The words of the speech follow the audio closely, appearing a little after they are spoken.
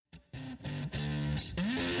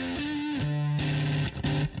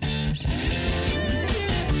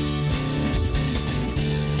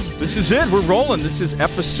This is it. We're rolling. This is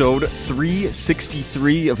episode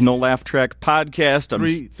 363 of No Laugh Track Podcast.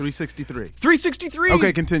 363. 363.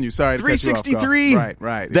 Okay, continue. Sorry to cut you off. 363.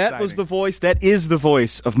 Right. That was the voice. That is the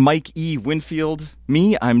voice of Mike E. Winfield.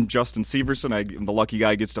 Me, I'm Justin Severson. I'm the lucky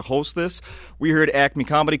guy who gets to host this. We're here at Acme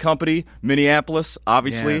Comedy Company, Minneapolis.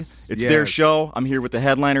 Obviously, it's their show. I'm here with the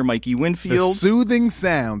headliner, Mike E. Winfield. The soothing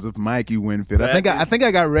sounds of Mike E. Winfield. I think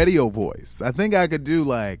I got radio voice. I think I could do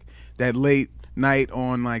like that late night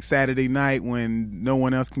on like Saturday night when no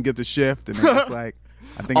one else can get the shift, and it's just like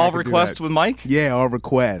I think all requests with Mike. Yeah, all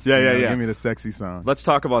requests. Yeah. Give me the sexy song. Let's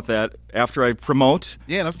talk about that after I promote.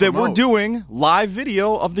 Yeah, let's that promote. we're doing live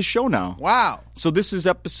video of the show now. Wow. So this is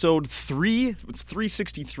episode 3. It's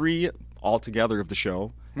 363 altogether of the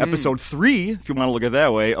show. Episode 3, if you want to look at it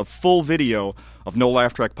that way, of full video of No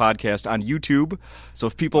Laugh Track Podcast on YouTube. So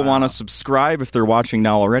if people want to subscribe, if they're watching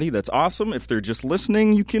now already, that's awesome. If they're just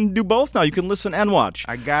listening, you can do both now. You can listen and watch.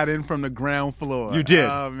 I got in from the ground floor. You did.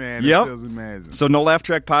 Oh, man. Yep. It feels amazing. So No Laugh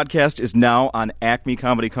Track Podcast is now on Acme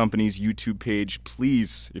Comedy Company's YouTube page.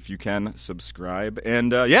 Please, if you can, subscribe.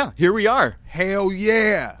 And here we are. Hell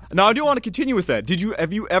yeah. Now, I do want to continue with that.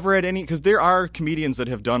 Have you ever had any, because there are comedians that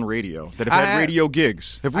have done radio, that have had radio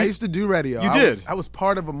gigs. I used to do radio. You did? I was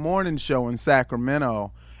part of a morning show in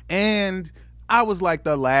Sacramento, and I was like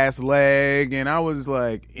the last leg, and I was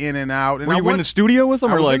like in and out. And Were you in the studio with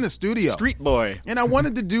them? I or was like in the studio. Street boy. And I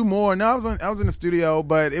wanted to do more. No, I was in the studio,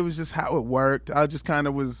 but it was just how it worked. I just kind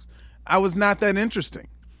of I was not that interesting,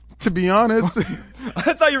 to be honest.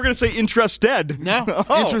 I thought you were going to say interested. No,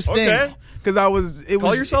 Oh, interesting. okay. Because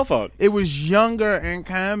Call yourself out. It was younger in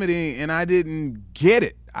comedy, and I didn't get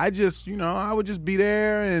it. I just, I would just be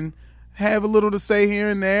there and have a little to say here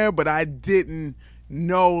and there, but I didn't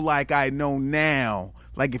know like I know now.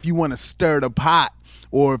 Like if you want to stir the pot,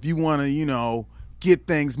 or if you want to, get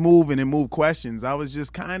things moving and move questions, I was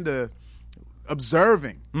just kind of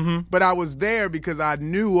observing. Mm-hmm. But I was there because I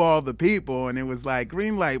knew all the people, and it was like,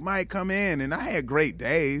 green light, Mike, come in. And I had great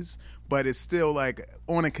days, but it's still like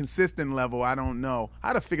on a consistent level, I don't know.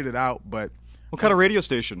 I'd have figured it out, but... What kind of radio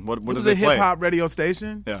station? What does it it was a play? hip-hop radio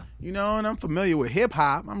station. Yeah. And I'm familiar with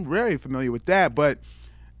hip-hop. I'm very familiar with that. But,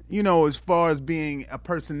 as far as being a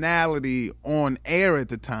personality on air at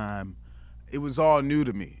the time, it was all new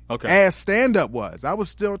to me. Okay. As stand-up was. I was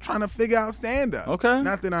still trying to figure out stand-up. Okay.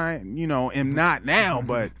 Not that I, am not now,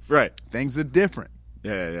 but right. Things are different.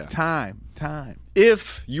 Yeah. Time.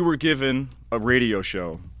 If you were given a radio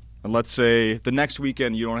show, and let's say the next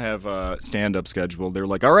weekend you don't have a stand-up schedule, they're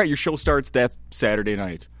like, all right, your show starts that Saturday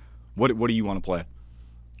night. What do you want to play?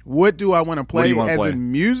 What do I want to play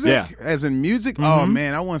in music? Yeah. As in music? Mm-hmm. Oh,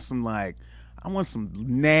 man, I want some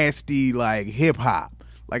nasty, like, hip-hop.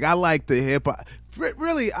 Like, I like the hip-hop.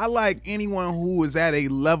 Really, I like anyone who is at a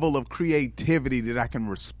level of creativity that I can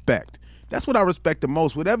respect. That's what I respect the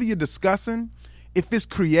most. Whatever you're discussing, if it's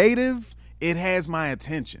creative, it has my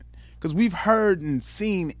attention. Because we've heard and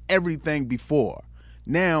seen everything before.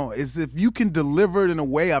 Now, is if you can deliver it in a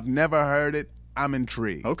way I've never heard it, I'm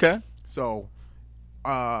intrigued. Okay. So,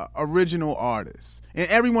 original artists. And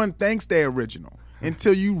everyone thinks they're original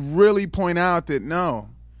until you really point out that, no,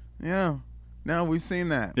 we've seen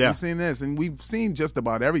that. Yeah. We've seen this. And we've seen just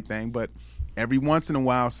about everything. But every once in a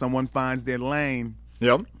while, someone finds their lane.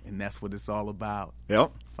 Yep. And that's what it's all about.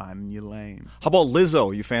 Yep. Finding your lane. How about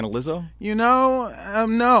Lizzo? You a fan of Lizzo?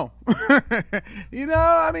 No.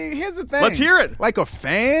 Here's the thing. Let's hear it. Like a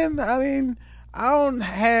fan, I don't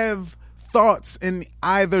have thoughts in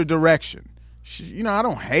either direction. I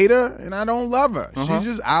don't hate her and I don't love her. Uh-huh. She's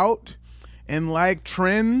just out, and like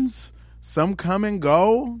trends, some come and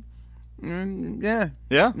go. Yeah.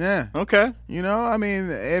 Okay.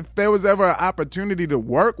 If there was ever an opportunity to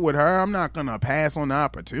work with her, I'm not gonna pass on the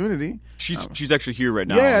opportunity. She's actually here right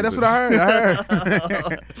now. Yeah, that's what I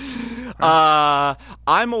heard.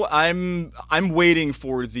 I'm waiting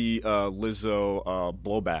for the Lizzo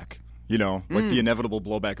blowback. Like the inevitable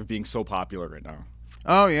blowback of being so popular right now.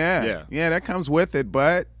 Oh yeah. That comes with it,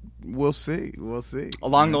 but we'll see.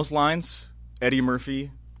 Along those lines, Eddie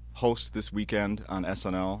Murphy host this weekend on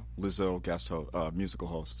SNL. Lizzo guest musical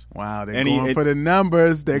host. Wow, they're going for the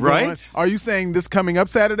numbers. They're right? Going. Are you saying this coming up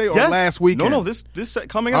Saturday or yes. last weekend? No, this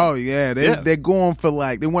coming up. Oh yeah, they're going for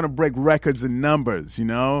they want to break records and numbers.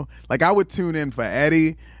 Like I would tune in for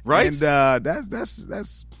Eddie, right? And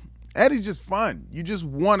that's Eddie's just fun. You just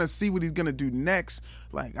want to see what he's gonna do next.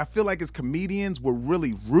 Like I feel like as comedians, we're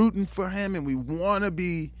really rooting for him, and we want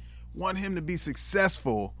him to be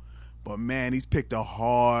successful. But man, he's picked a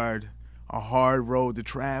hard road to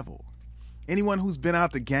travel. Anyone who's been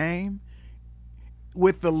out the game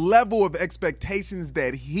with the level of expectations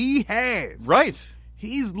that he has, right?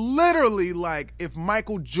 He's literally like if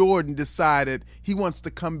Michael Jordan decided he wants to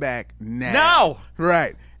come back now. Now!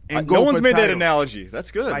 Right. And No go one's for made that titles. analogy. That's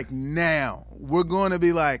good. Like now, we're going to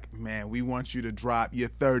be like, man, we want you to drop your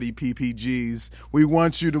 30 PPGs. We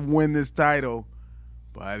want you to win this title.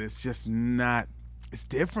 But it's just not, it's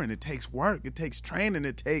different. It takes work. It takes training.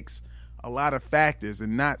 It takes a lot of factors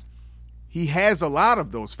he has a lot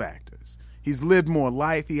of those factors. He's lived more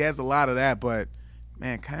life. He has a lot of that. But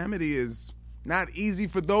man, comedy is not easy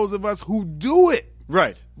for those of us who do it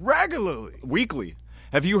right. regularly. Weekly.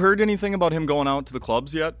 Have you heard anything about him going out to the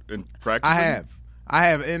clubs yet and practicing? I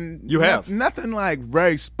have. And you have? Nothing like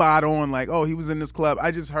very spot on, like, oh, he was in this club.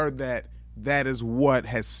 I just heard that is what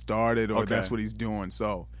has started or that's what he's doing.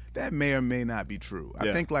 So that may or may not be true.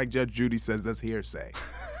 I think like Judge Judy says, that's hearsay.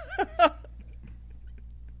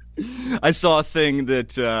 I saw a thing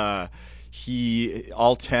that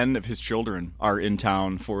all 10 of his children are in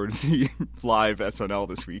town for the live SNL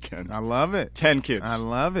this weekend. I love it. 10 kids. I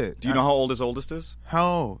love it. Do you know how old his oldest is? How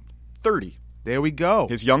old? 30. There we go.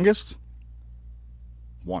 His youngest?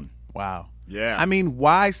 1. Wow. Yeah. I mean,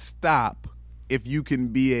 why stop if you can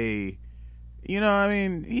be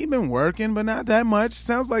he's been working, but not that much.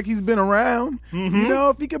 Sounds like he's been around. Mm-hmm.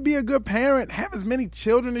 If he could be a good parent, have as many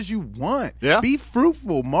children as you want. Yeah. Be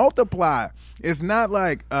fruitful, multiply. It's not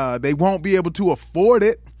like they won't be able to afford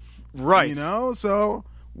it. Right. So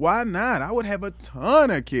why not? I would have a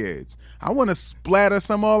ton of kids. I want to splatter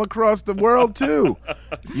some all across the world too.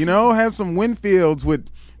 Have some Winfields with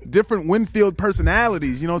different Winfield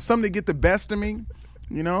personalities. Some that get the best of me.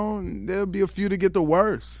 There'll be a few to get the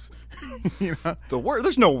worst.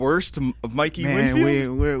 There's no worst of Mikey Man,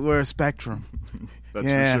 Winfield. we're a spectrum. That's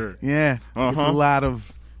for sure. Yeah. It's a lot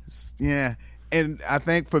of And I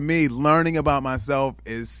think for me, learning about myself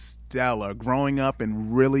is stellar. Growing up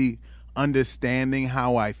and really understanding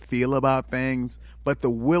how I feel about things, but the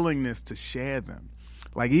willingness to share them.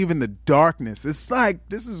 Like even the darkness. It's like,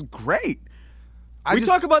 this is great. We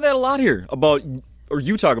talk about that a lot here, or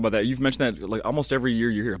you talk about that. You've mentioned that like almost every year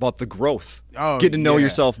you hear about the growth. Get to know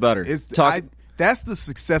yourself better. That's the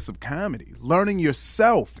success of comedy. Learning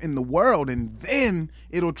yourself in the world, and then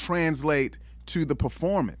it'll translate to the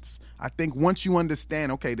performance. I think once you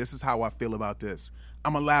understand, okay, this is how I feel about this.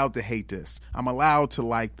 I'm allowed to hate this. I'm allowed to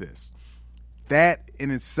like this. That in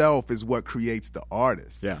itself is what creates the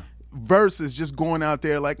artist. Yeah. Versus just going out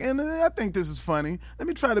there like, and I think this is funny. Let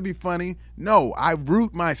me try to be funny. No, I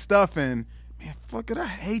root my stuff in, man, fuck it, I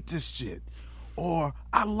hate this shit. Or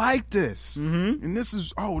I like this. Mm-hmm. And this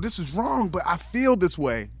is wrong, but I feel this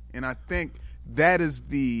way. And I think that is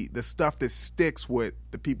the stuff that sticks with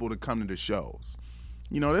the people that come to the shows.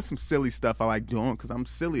 There's some silly stuff I like doing because I'm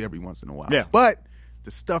silly every once in a while. Yeah. But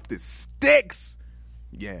the stuff that sticks,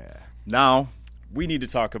 yeah. Now, we need to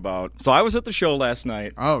talk about... So I was at the show last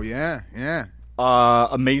night. Oh, yeah.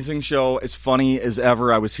 Amazing show, as funny as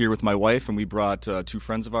ever. I was here with my wife, and we brought 2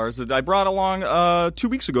 friends of ours that I brought along 2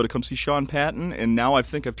 weeks ago to come see Sean Patton, and now I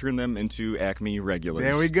think I've turned them into Acme regulars.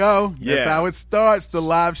 There we go. That's how it starts, the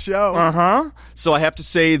live show. Uh-huh. So I have to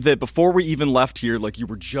say that before we even left here, like you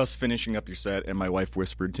were just finishing up your set, and my wife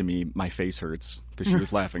whispered to me, my face hurts, because she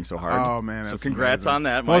was laughing so hard. Oh, man, that's So congrats amazing. on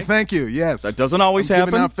that, Mike. Well, thank you, yes. That doesn't always I'm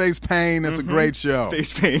happen. Giving out face pain, it's a great show.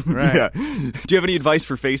 Face pain. Right. Yeah. Do you have any advice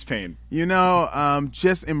for face pain?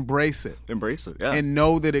 Just embrace it. Embrace it, yeah. And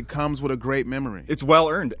know that it comes with a great memory. It's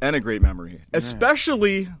well-earned and a great memory,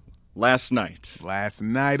 especially last night. Last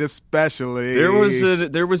night especially.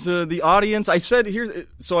 There was the audience. I said,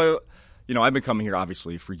 I've been coming here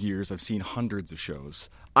obviously for years. I've seen hundreds of shows.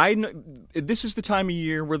 This is the time of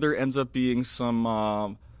year where there ends up being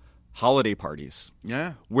some holiday parties.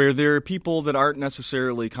 Yeah. Where there are people that aren't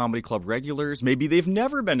necessarily comedy club regulars. Maybe they've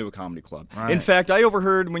never been to a comedy club. Right. In fact, I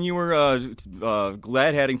overheard when you were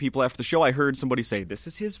glad-hatting people after the show, I heard somebody say, this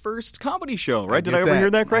is his first comedy show, right? Did I overhear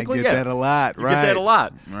that correctly? I get that a lot, You get that a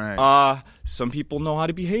lot. Right. Some people know how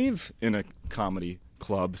to behave in a comedy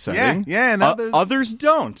club setting. Yeah, and others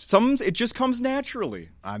don't. It just comes naturally.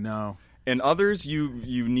 I know. And others, you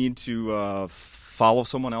need to follow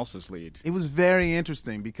someone else's lead. It was very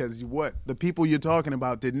interesting because the people you're talking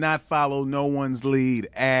about did not follow no one's lead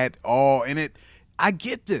at all. And I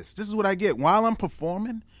get this. This is what I get. While I'm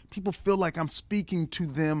performing, people feel like I'm speaking to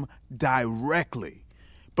them directly.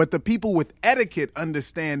 But the people with etiquette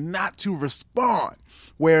understand not to respond.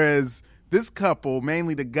 Whereas this couple,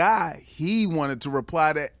 mainly the guy, he wanted to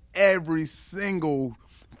reply to every single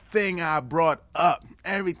thing I brought up,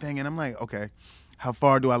 everything. And I'm like, okay, how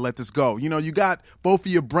far do I let this go? You got both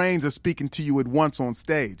of your brains are speaking to you at once on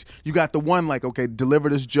stage. You got the one like, okay, deliver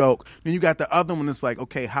this joke. Then you got the other one that's like,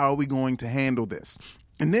 okay, how are we going to handle this?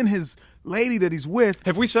 And then his lady that he's with.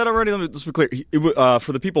 Have we said already? Let me just be clear.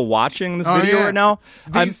 For the people watching this video right now,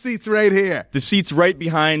 these seats right here. The seats right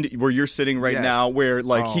behind where you're sitting right Yes. now, where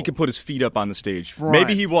he could put his feet up on the stage. Front.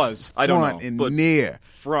 Maybe he was. I don't know. Front and but near.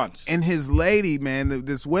 Front. And his lady, man,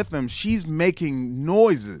 that's with him, she's making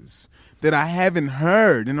noises that I haven't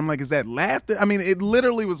heard. And I'm like, is that laughter? I mean, it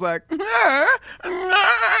literally was like, and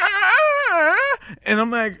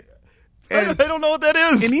I'm like, I don't know what that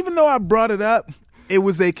is. and even though I brought it up, it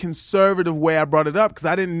was a conservative way I brought it up because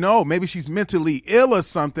I didn't know. Maybe she's mentally ill or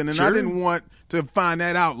something, and I Sure. didn't want to find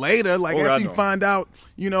that out later. Like, Oh, after God, you no. find out,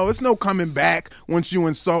 it's no coming back once you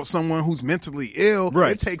insult someone who's mentally ill.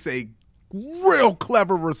 Right. It takes a real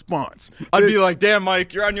clever response. I'd be like, damn,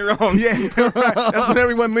 Mike, you're on your own. Yeah, right. That's when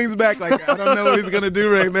everyone leans back like, I don't know what he's going to do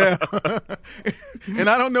right now. And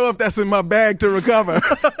I don't know if that's in my bag to recover.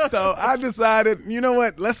 So I decided, you know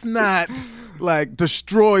what, let's not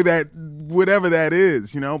destroy that, whatever that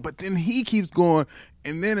is, But then he keeps going,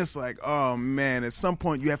 and then it's like, oh man, at some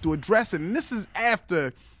point you have to address it. And this is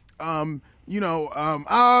after,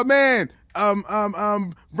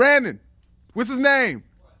 Brandon, what's his name?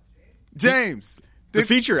 James. The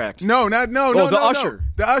feature act. No, the usher.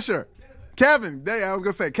 The usher. Kevin. I was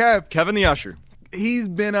going to say Kev. Kevin the usher. He's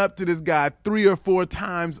been up to this guy 3 or 4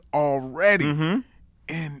 times already. Mm-hmm.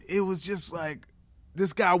 And it was just like,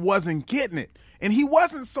 this guy wasn't getting it. And he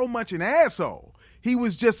wasn't so much an asshole. He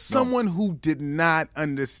was just someone who did not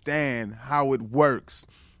understand how it works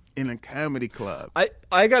in a comedy club.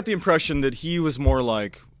 I got the impression that he was more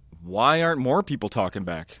like, why aren't more people talking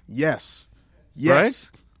back? Yes.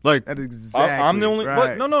 Right? Like, That's exactly I'm the only.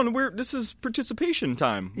 right. But no. This is participation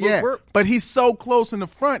time. But he's so close in the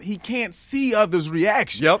front, he can't see others'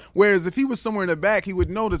 reaction. Yep. Whereas if he was somewhere in the back, he would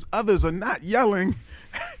notice others are not yelling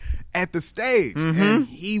at the stage. Mm-hmm. And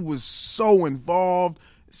he was so involved.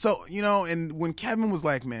 So, and when Kevin was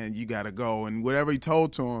like, man, you got to go, and whatever he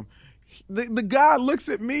told to him, the guy looks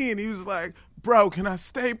at me and he was like, bro, can I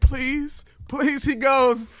stay, please? Please, he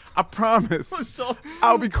goes, I promise.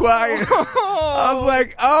 I'll be quiet. I was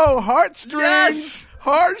like, oh, heartstrings. Yes.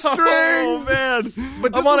 Heartstrings. Oh, man.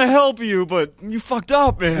 But I this want to was- help you, but you fucked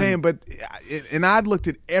up, man. Man, and I looked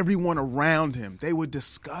at everyone around him. They were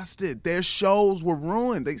disgusted. Their shows were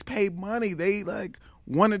ruined. They paid money. They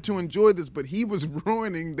wanted to enjoy this, but he was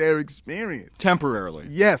ruining their experience. Temporarily.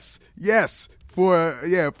 Yes, for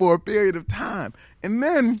a period of time. And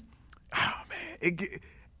then, oh man,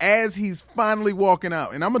 as he's finally walking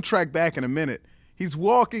out, and I'm gonna track back in a minute. He's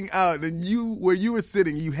walking out, and where you were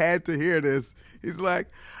sitting, you had to hear this. He's like,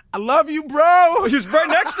 I love you, bro. He's right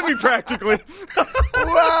next to me, practically.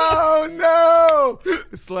 Whoa, no.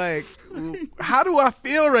 It's like, how do I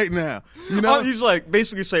feel right now? He's like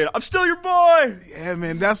basically saying, I'm still your boy. Yeah,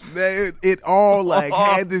 man, it all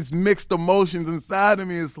had this mixed emotions inside of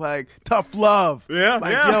me. It's like tough love. Yeah,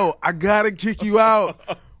 like, yeah. yo, I gotta kick you out.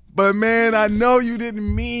 But man, I know you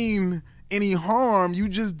didn't mean any harm. You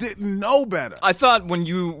just didn't know better. I thought when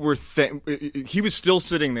you were he was still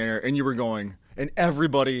sitting there and you were going, and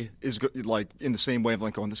everybody is like in the same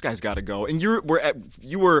wavelength going, this guy's got to go. And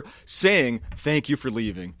you were saying, thank you for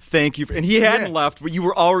leaving. Thank you. And he hadn't left, but you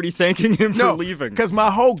were already thanking him for leaving. Because my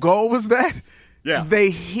whole goal was that they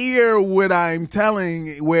hear what I'm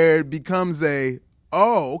telling where it becomes okay.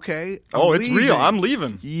 I'm it's leaving. real. I'm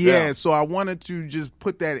leaving. Yeah, so I wanted to just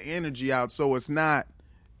put that energy out so it's not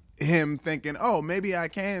him thinking, oh, maybe I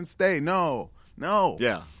can stay. No.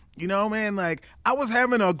 Yeah. Man, I was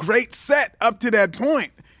having a great set up to that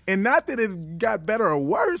point. And not that it got better or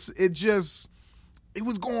worse, it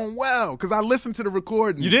was going well. Because I listened to the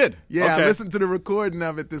recording. You did? Yeah, Okay. I listened to the recording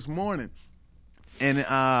of it this morning. And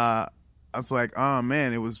I was like, oh,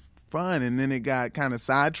 man, it was fun. And then it got kind of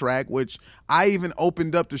sidetracked, which I even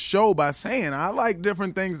opened up the show by saying I like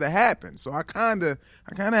different things to happen. So I kind of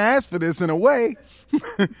asked for this in a way.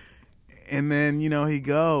 And then, he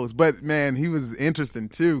goes. But, man, he was interesting,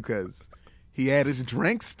 too, because he had his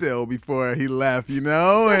drink still before he left, And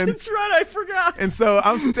That's right. I forgot. and so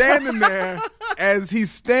I'm standing there as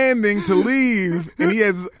he's standing to leave, and he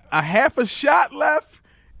has a half a shot left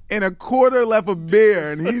and a quarter left of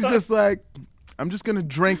beer. And he's just like, I'm just going to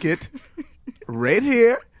drink it right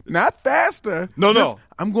here. Not faster. No.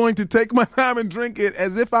 I'm going to take my time and drink it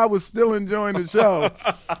as if I was still enjoying the show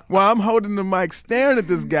while I'm holding the mic staring at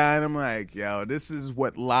this guy. And I'm like, yo, this is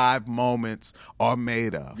what live moments are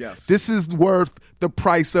made of. Yes. This is worth the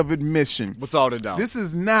price of admission. Without a doubt. This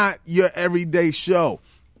is not your everyday show.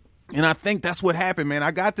 And I think that's what happened, man.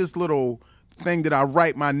 I got this little thing that I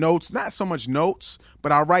write my notes, not so much notes,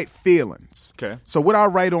 but I write feelings. Okay. So what I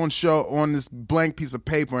write on this blank piece of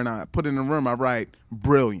paper and I put it in the room, I write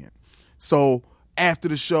brilliant. So after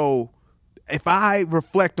the show, if I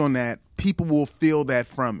reflect on that, people will feel that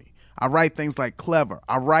from me. I write things like clever.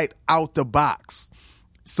 I write out the box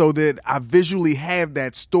so that I visually have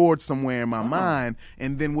that stored somewhere in my mind.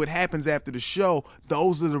 And then what happens after the show,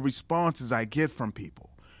 those are the responses I get from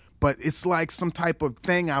people. But it's like some type of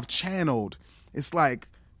thing I've channeled. It's like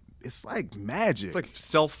magic. It's like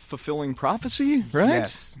self-fulfilling prophecy, right?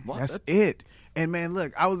 Yes, that's it. And man,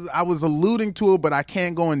 look, I was alluding to it, but I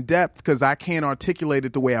can't go in depth because I can't articulate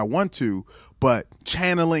it the way I want to. But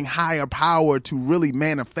channeling higher power to really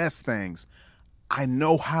manifest things, I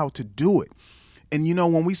know how to do it. And you know,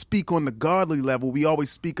 when we speak on the godly level, we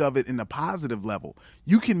always speak of it in the positive level.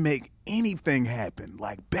 You can make anything happen,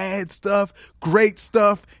 like bad stuff, great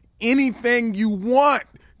stuff, anything you want,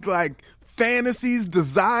 like fantasies,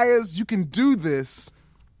 desires. You can do this,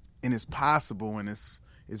 and it's possible, and it's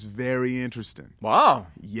very interesting. Wow.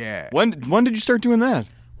 Yeah. When did you start doing that?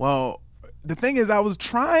 Well, the thing is, I was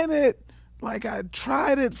trying it. Like, I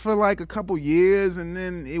tried it for like a couple years, and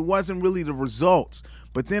then it wasn't really the results.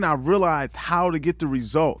 But then I realized how to get the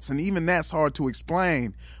results, and even that's hard to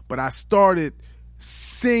explain. But I started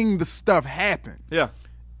seeing the stuff happen. Yeah.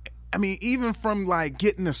 I mean, even from like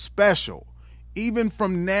getting a special, even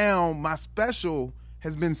from now, my special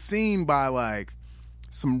has been seen by like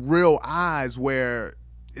some real eyes where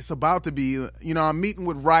it's about to be, you know, I'm meeting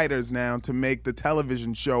with writers now to make the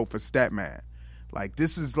television show for Statman. Like,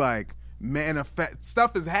 this is like manifest,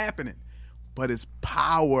 stuff is happening, but it's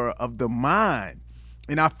power of the mind.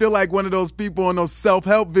 And I feel like one of those people in those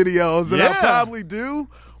self-help videos that I probably do,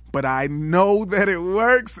 but I know that it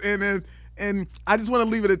works, and I just want to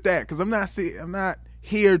leave it at that because I'm not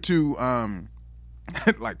here to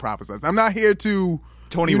like prophesize. I'm not here to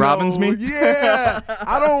Tony Robbins me. Yeah,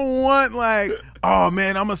 I don't want like, oh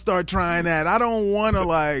man, I'm gonna start trying that. I don't want to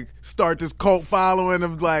like start this cult following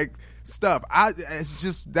of like stuff. It's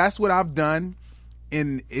just that's what I've done,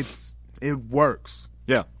 and it works.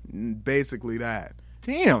 Yeah, basically that.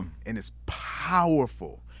 Damn, and it's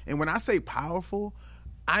powerful. And when I say powerful,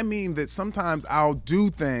 I mean that sometimes I'll do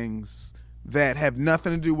things that have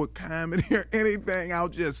nothing to do with comedy or anything. I'll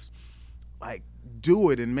just like do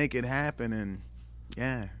it and make it happen, and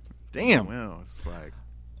yeah. Damn. Well, it's like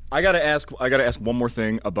I gotta ask one more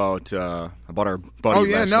thing about our buddy. Oh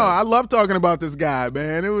yeah, last no, night. I love talking about this guy,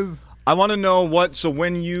 man. It was. I want to know what. So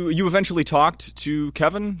when you eventually talked to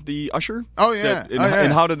Kevin, the usher. Oh yeah.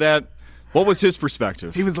 And how did that? What was his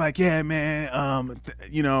perspective? He was like, yeah, man.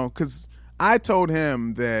 You know, because I told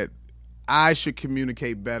him that I should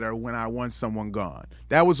communicate better when I want someone gone.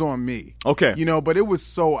 That was on me. Okay. You know, but it was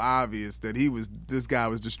so obvious that this guy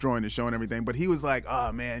was destroying the show and everything. But he was like,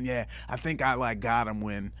 oh man, yeah, I think I like got him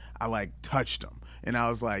when I like touched him. And I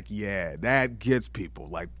was like, yeah, that gets people.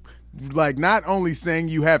 Like not only saying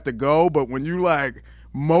you have to go, but when you like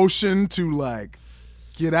motion to like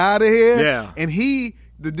get out of here. Yeah. And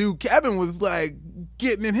the dude Kevin was like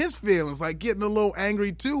getting in his feelings, like getting a little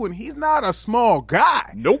angry too, and he's not a small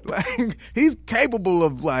guy. Nope. Like he's capable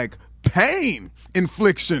of like pain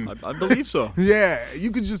infliction. I believe so. Yeah,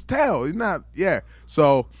 you could just tell. He's not. Yeah.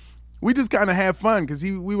 So we just kind of had fun because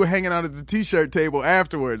we were hanging out at the T-shirt table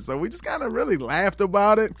afterwards. So we just kind of really laughed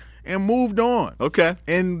about it and moved on. Okay.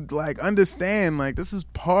 And like understand like this is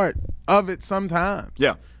part of it sometimes.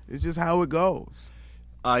 Yeah. It's just how it goes.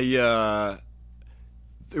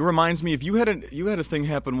 It reminds me, if you had a thing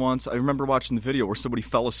happen once. I remember watching the video where somebody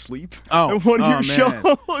fell asleep at one of your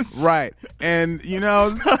man. shows. Right. And, you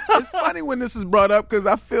know, it's funny when this is brought up because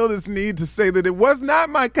I feel this need to say that it was not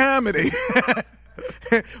my comedy.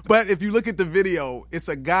 But if you look at the video, it's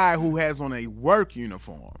a guy who has on a work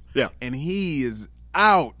uniform. Yeah. And he is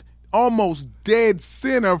out, almost dead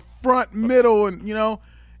center, front, middle, and, you know,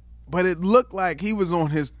 but it looked like he was on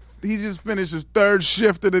he just finished his third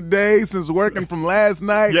shift of the day since working from last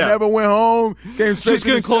night. Yeah. Never went home. Came straight Just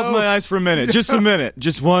gonna close my eyes for a minute. Just a minute.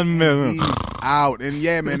 Just 1 minute. He's out. And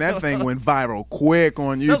yeah, man, that thing went viral quick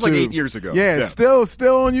on YouTube. That was like 8 years ago. Yeah, still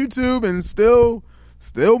on YouTube and still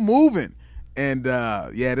moving. And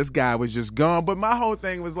yeah, this guy was just gone. But my whole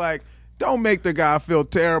thing was like, don't make the guy feel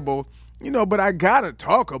terrible. You know, but I gotta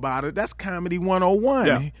talk about it. That's comedy 101.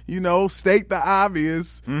 Yeah. You know, state the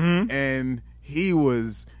obvious. Mm-hmm. And he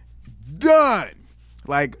was done.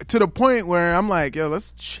 Like to the point where I'm like, yo,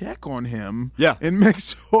 let's check on him. Yeah. And make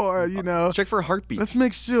sure, you know. Check for a heartbeat. Let's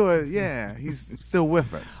make sure, yeah, he's still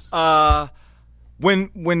with us.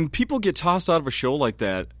 When people get tossed out of a show like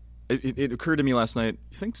that, it occurred to me last night.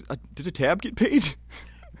 You think did a tab get paid?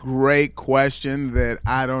 Great question that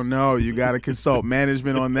I don't know. You got to consult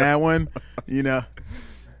management on that one. You know,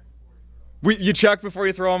 you check before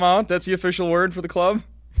you throw them out. That's the official word for the club.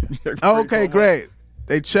 Oh, okay, great.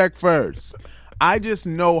 They check first. I just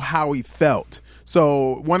know how he felt.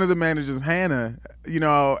 So one of the managers, Hannah,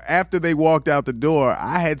 after they walked out the door,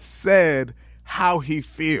 I had said how he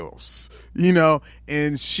feels,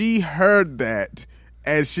 and she heard that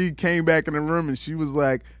as she came back in the room, and she was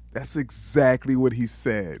like, that's exactly what he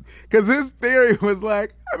said. Because his theory was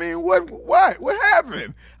like, I mean, what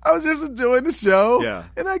happened? I was just enjoying the show,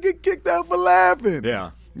 and I get kicked out for laughing.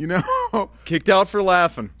 Yeah. Kicked out for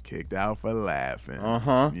laughing. Kicked out for laughing.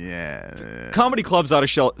 Uh-huh. Yeah. Comedy clubs ought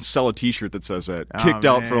to sell a T-shirt that says that. Kicked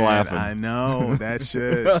out for laughing. I know. That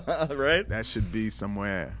should. Right? That should be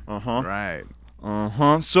somewhere. Uh-huh. Right.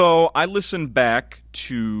 Uh-huh. So I listened back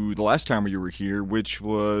to the last time you were here, which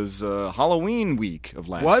was Halloween week of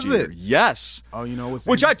last year. Was it? Yes. Oh, what's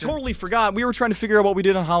Which I totally forgot. We were trying to figure out what we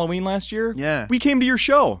did on Halloween last year. Yeah. We came to your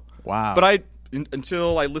show. Wow. But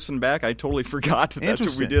until I listened back, I totally forgot that that's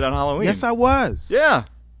what we did on Halloween. Yes, I was. Yeah.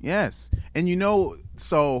 Yes. And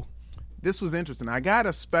so this was interesting. I got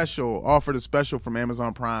offered a special from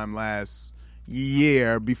Amazon Prime last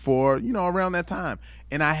year before, around that time.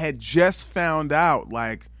 And I had just found out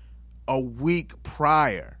like a week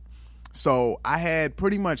prior. So I had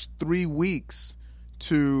pretty much 3 weeks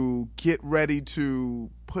to get ready to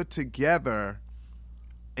put together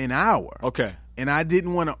an hour. Okay. And I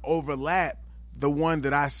didn't want to overlap the one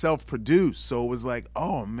that I self-produced. So it was like,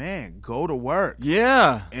 oh, man, go to work.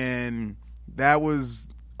 Yeah. And that was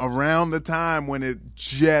around the time when it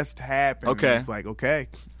just happened. Okay. It's like, okay,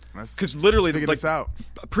 because literally, figure this out.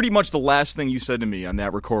 Pretty much the last thing you said to me on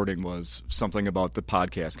that recording was something about the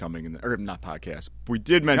podcast coming or not podcast. We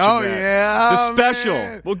did mention that. Yeah. The special.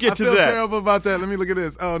 Man. We'll get to that. I that. feel terrible about that. Let me look at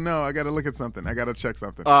this. Oh, no, I got to look at something. I got to check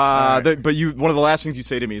something. Right. But one of the last things you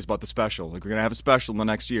say to me is about the special. Like, we're going to have a special in the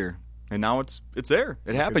next year. And now it's there.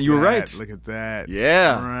 It happened. You were right. Look at that.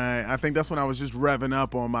 Yeah. Right. I think that's when I was just revving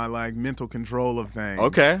up on my mental control of things.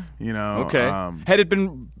 Okay. Okay. Had it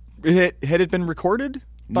been recorded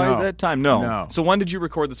by that time? No. So when did you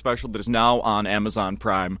record the special that is now on Amazon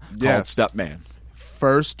Prime called Stepman?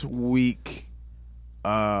 First week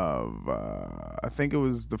of I think it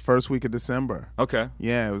was the first week of December. Okay.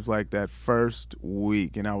 Yeah, it was like that first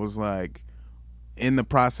week, and I was like in the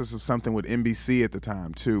process of something with NBC at the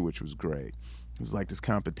time too, which was great. It was like this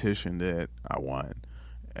competition that I won,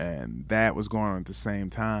 and that was going on at the same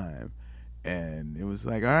time. And it was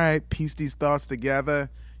like, all right, piece these thoughts together.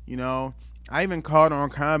 I even called on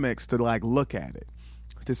comics to look at it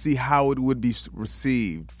to see how it would be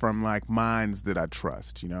received from minds that I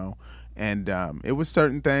trust. And it was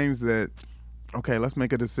certain things that, okay, let's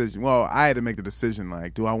make a decision. Well, I had to make the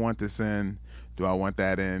decision, do I want this in? Do I want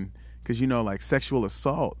that in? Because, sexual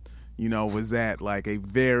assault, was at a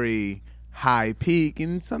very high peak.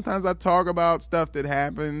 And sometimes I talk about stuff that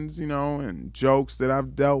happens, and jokes that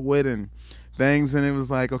I've dealt with and things. And it was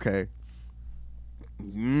like, okay,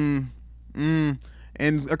 and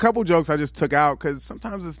a couple jokes I just took out because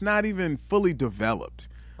sometimes it's not even fully developed.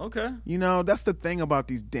 Okay. That's the thing about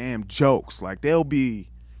these damn jokes. They'll be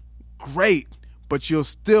great, but you'll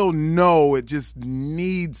still know it just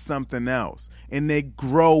needs something else. And they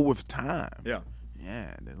grow with time. Yeah.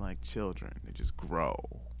 Yeah, they're like children. They just grow.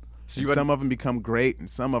 So some of them become great, and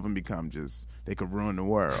some of them become they could ruin the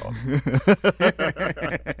world.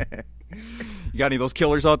 You got any of those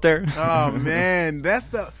killers out there? Oh, man. That's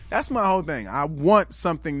my whole thing. I want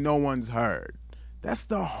something no one's heard. That's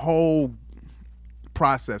the whole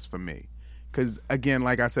process for me. Because, again,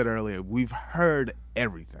 like I said earlier, we've heard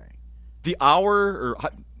everything. The hour,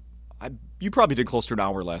 you probably did close to an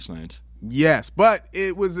hour last night. Yes, but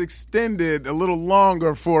it was extended a little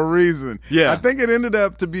longer for a reason. Yeah. I think it ended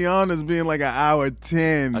up, to be honest, being an hour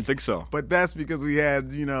 10. I think so. But that's because we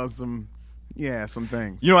had, some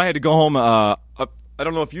things. I had to go home. I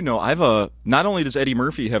don't know if you know, not only does Eddie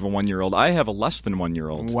Murphy have a 1-year-old, I have a less than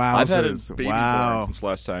 1-year-old. Wow. I've had a baby born since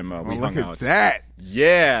last time we hung out. Look at that.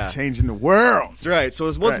 Yeah. Changing the world. That's right. So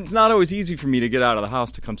it's not always easy for me to get out of the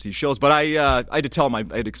house to come see shows. But I had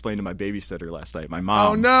to explain to my babysitter last night, my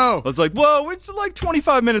mom. Oh, no. I was like, whoa, it's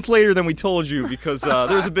 25 minutes later than we told you because there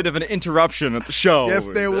was a bit of an interruption at the show. Yes,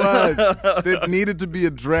 there was. That needed to be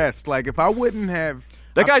addressed. If I wouldn't have...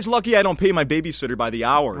 That guy's lucky I don't pay my babysitter by the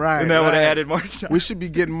hour. Right. And that would have added more time. We should be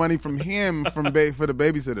getting money from him for the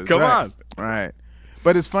babysitters. Come on. Right.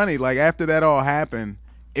 But it's funny, after that all happened,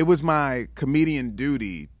 it was my comedian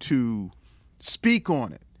duty to speak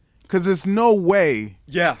on it. Because there's no way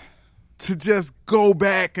to just go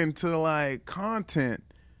back into content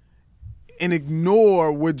and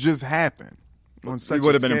ignore what just happened. It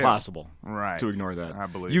would have been impossible to ignore that. I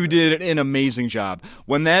believe you did an amazing job.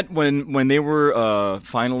 When they were when they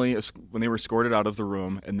were escorted out of the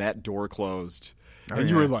room and that door closed, and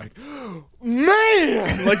you were like,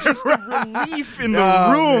 man, like just the relief in the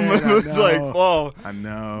room. Man, it was like, oh, I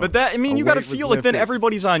know. But that, I mean, you got to feel like then lifted.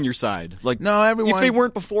 everybody's on your side. Like, No, everyone. if they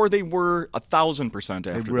weren't before, they were 1,000%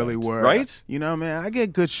 after. They really that, were. right? You know, man, I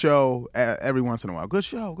get good show every once in a while. Good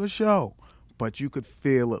show. But you could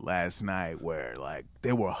feel it last night where, like,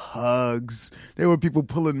 there were hugs. There were people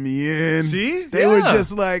pulling me in. See? They were Yeah.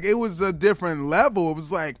 just like, it was a different level. It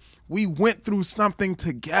was like we went through something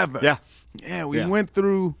together. Yeah. Yeah, we went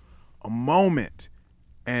through a moment.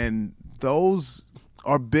 And those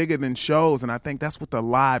are bigger than shows. And I think that's what the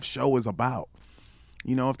live show is about.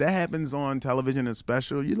 You know, if that happens on television and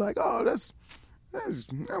special, you're like, oh, that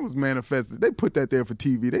was manifested. They put that there for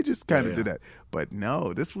TV. They just kind of did that. But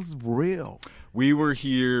no, this was real. We were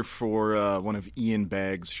here for one of Ian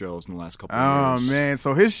Baggs' shows in the last couple of Oh, years. man.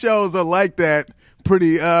 So his shows are like that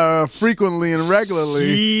pretty frequently and regularly.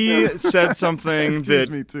 He said something Excuse that...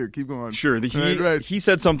 me, too. Keep going. Sure. Right. He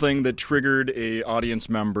said something that triggered a audience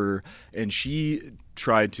member, and she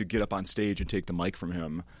tried to get up on stage and take the mic from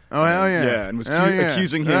him. Oh, hell yeah. Yeah, and was Hell yeah.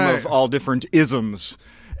 accusing him Right. of all different isms.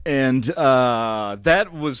 And that's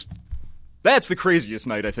the craziest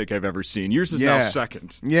night I think I've ever seen. Yours is now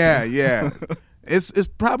second. Yeah. It's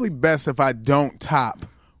probably best if I don't top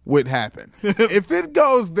what happened. If it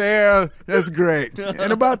goes there, that's great.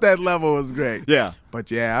 And about that level is great. Yeah. But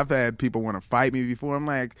yeah, I've had people want to fight me before. I'm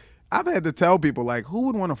like, I've had to tell people, like, who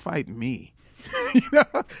would want to fight me? You know,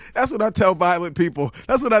 that's what I tell violent people.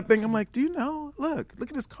 That's what I think. I'm like, do you know? Look at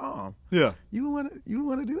this calm. Yeah. You want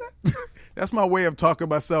to do that? That's my way of talking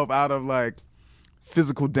myself out of like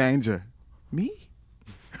physical danger. Me?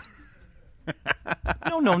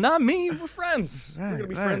 No, not me. We're friends. We're going to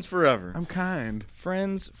be friends forever. I'm kind.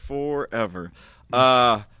 Friends forever.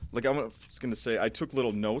 Like I was going to say, I took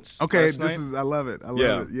little notes. Okay, last night. I love it. I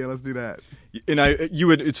love it. Yeah, let's do that. And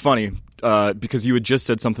it's funny because you had just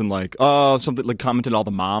said something like, something like commented all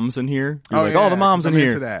the moms in here. You're like, yeah, the moms in I'm here.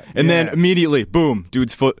 into that. And then Yeah. immediately, boom,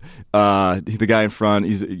 dude's foot, the guy in front,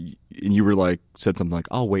 and you were like, said something like,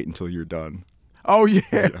 I'll wait until you're done. Oh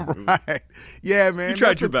yeah, right. Yeah, man. You tried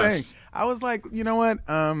that's your the best. thing. I was like, you know what?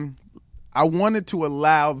 I wanted to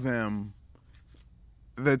allow them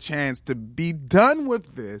the chance to be done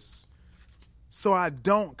with this, so I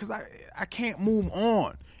don't, because I can't move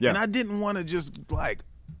on, and I didn't want to just like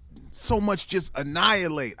so much just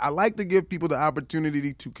annihilate. I like to give people the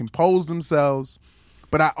opportunity to compose themselves,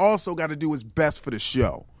 but I also got to do what's best for the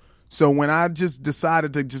show. So when I just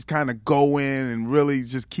decided to just kind of go in and really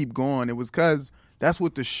just keep going, it was because that's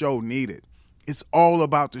what the show needed. It's all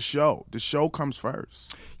about the show. The show comes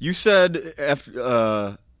first. You said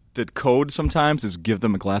that code sometimes is give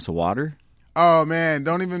them a glass of water. Oh man,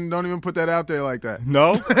 don't even put that out there like that.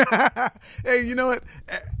 No? Hey, you know what?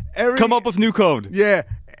 Come up with new code. Yeah,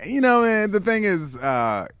 you know, man. The thing is,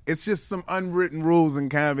 it's just some unwritten rules in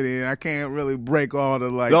comedy, and I can't really break all the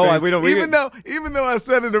like. No, things. we don't. Even though I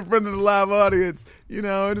said it in front of the live audience, you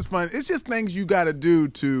know, it is fun. It's just things you got to do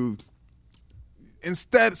to.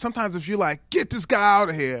 Instead, sometimes if you're like, get this guy out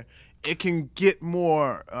of here, it can get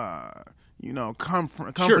more,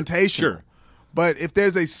 confrontational. Sure. But if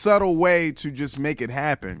there's a subtle way to just make it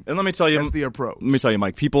happen, And let me tell you, that's the approach. Let me tell you,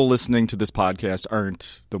 Mike, people listening to this podcast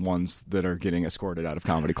aren't the ones that are getting escorted out of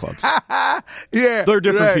comedy clubs. Yeah, They're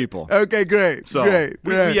different right. people. Okay, great. So great.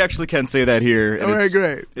 we actually can say that here. And All right, it's,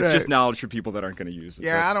 great, It's right. just knowledge for people that aren't going to use it.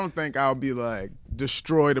 Yeah, I don't think I'll be like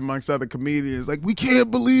destroyed amongst other comedians. Like, we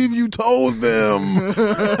can't believe you told them.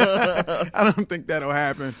 I don't think that'll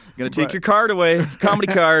happen. Going to take your card away, comedy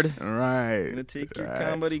card. Right. Going to take your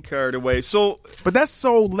comedy card away. So, But that's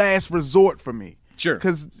so last resort for me. Sure.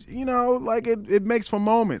 Because, you know, like it makes for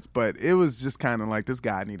moments, but it was just kind of like this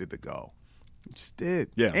guy needed to go. He just did.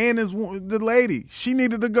 Yeah. And the lady, she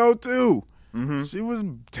needed to go too. Mm-hmm. She was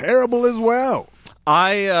terrible as well.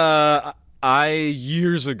 I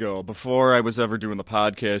years ago, before I was ever doing the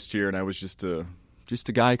podcast here, and I was just a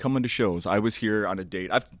guy coming to shows. I was here on a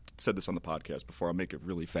date. I've said this on the podcast before. I'll make it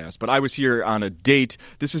really fast. But I was here on a date.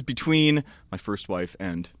 This is between my first wife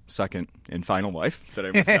and second and final wife that I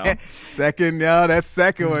wrote down. That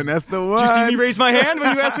second one. That's the one. Did you see me raise my hand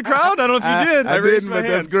when you asked the crowd? I don't know if you did. I raised didn't, my but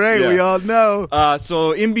hand. that's great. Yeah. We all know.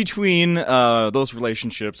 So in between those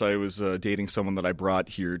relationships, I was dating someone that I brought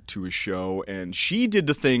here to a show, and she did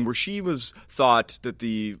the thing where she thought that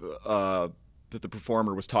the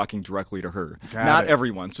performer was talking directly to her. Not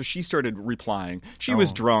everyone. So she started replying. She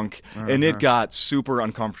was drunk, and it got super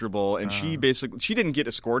uncomfortable, and she didn't get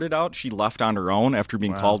escorted out. She left on her own after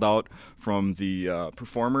being called out from the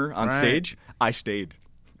performer on stage. I stayed.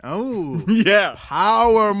 Oh. Yeah.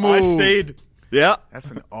 Power move. I stayed. Yeah. That's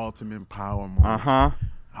an ultimate power move. Uh-huh.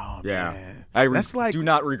 Oh, Yeah. man. That's like do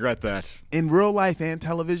not regret that. in real life and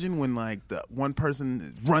television when like the one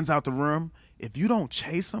person runs out the room. If you don't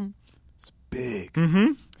chase them, it's big.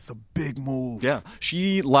 Mm-hmm. It's a big move. Yeah.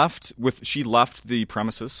 She left the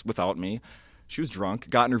premises without me. She was drunk,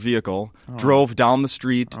 got in her vehicle, drove down the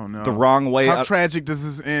street the wrong way. How tragic does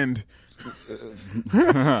this end?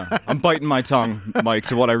 I'm biting my tongue, Mike,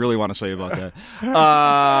 to what I really want to say about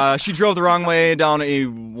that. She drove the wrong way down a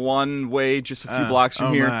one-way just a few blocks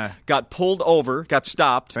from here. My. Got pulled over, got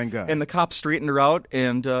stopped. Thank God. And the cop straightened her out,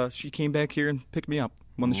 and she came back here and picked me up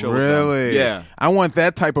when the show was done. Really? Yeah. I want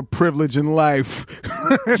that type of privilege in life.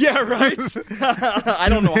 Yeah, right? I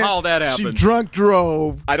don't know how that happened. She drunk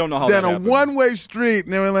drove. I don't know how down that a happened. one-way street,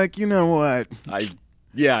 and they were like, you know what?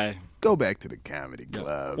 Yeah. Go back to the comedy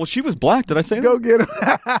club. Well, she was black. Did I say that? Go get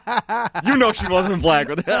her. You know she wasn't black.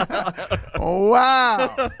 Oh,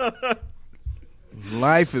 wow.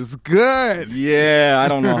 Life is good. Yeah, I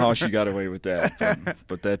don't know how she got away with that,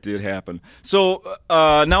 but that did happen. So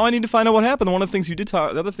now I need to find out what happened. One of the things the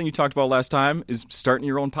other thing you talked about last time is starting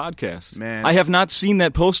your own podcast. Man. I have not seen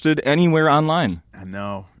that posted anywhere online. I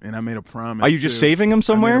know, and I made a promise. Are you just saving them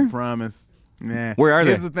somewhere? I made a promise. Nah. Where are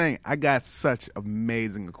Here's they? the thing. I got such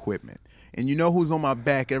amazing equipment. And you know who's on my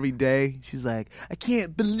back every day? She's like, I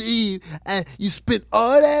can't believe you spent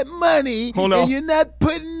all that money and you're not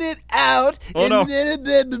putting it out. Oh, no.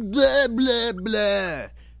 Blah, blah, blah, blah.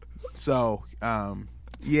 So,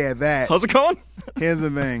 yeah, that. How's it going? Here's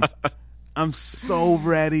the thing. I'm so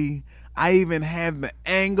ready. I even have the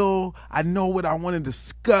angle. I know what I want to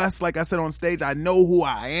discuss. Like I said on stage, I know who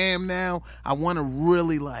I am now. I want to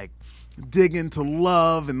really dig into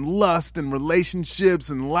love and lust and relationships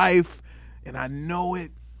and life. And I know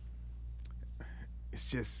it. It's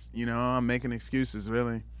just, I'm making excuses,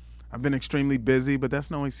 really. I've been extremely busy, but that's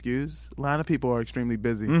no excuse. A lot of people are extremely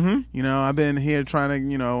busy. Mm-hmm. I've been here trying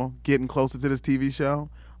to, getting closer to this TV show.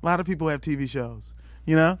 A lot of people have TV shows.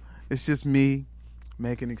 It's just me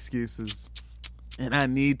making excuses. And I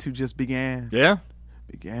need to just Yeah?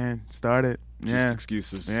 Started. Yeah. Just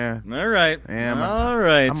excuses. Yeah. All right. Yeah, All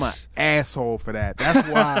right. I'm an asshole for that. That's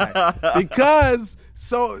why. Because,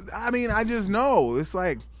 I just know. It's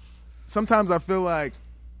like, sometimes I feel like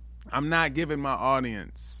I'm not giving my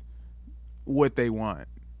audience what they want.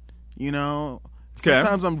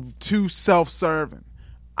 Sometimes I'm too self-serving.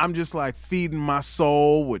 I'm just feeding my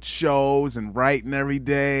soul with shows and writing every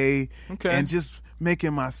day. Okay. And just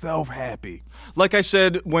making myself happy. Like I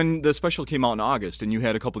said, when the special came out in August, and you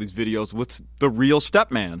had a couple of these videos with the real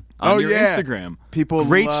Stepman on your Instagram. People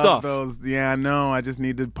great love stuff. Those. Yeah, I know. I just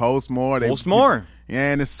need to post more. Post more.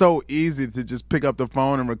 Yeah, and it's so easy to just pick up the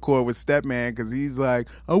phone and record with Stepman because he's like,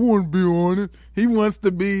 I want to be on it. He wants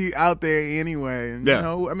to be out there anyway.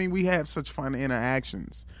 And, we have such fun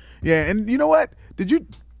interactions. Yeah, and you know what? Did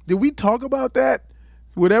we talk about that?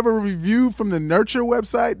 Whatever review from the Nurture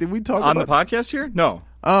website, did we talk about on the podcast here? No.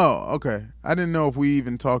 Oh, okay. I didn't know if we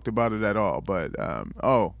even talked about it at all, but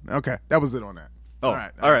okay. That was it on that. Oh, all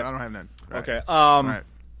right. I don't have none. Right. Okay. All right.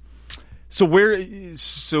 So where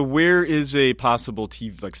is a possible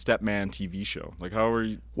Stepman TV show? How are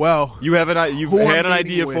you? Well, you've had an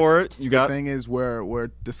idea for it. The thing is,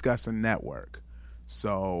 we're discussing network.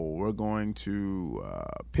 So we're going to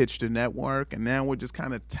pitch the network, and then we're just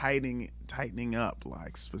kind of tightening up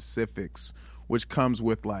specifics, which comes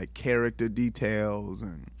with character details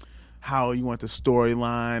and how you want the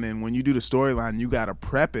storyline. And when you do the storyline, you got to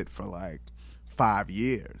prep it for 5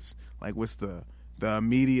 years. What's the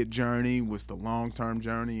immediate journey, what's the long-term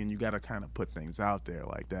journey, and you got to kind of put things out there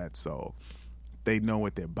like that so they know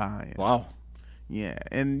what they're buying. Wow. Yeah,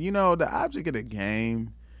 and the object of the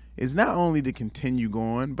game is not only to continue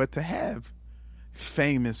going, but to have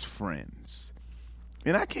famous friends.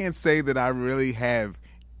 And I can't say that I really have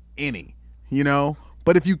any,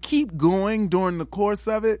 but if you keep going during the course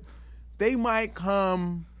of it, they might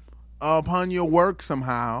come upon your work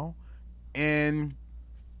somehow, and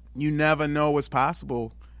you never know what's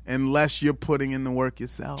possible unless you're putting in the work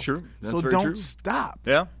yourself. Sure, that's so very don't true. stop.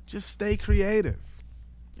 Yeah. Just stay creative.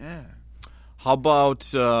 Yeah. How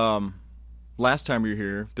about last time you were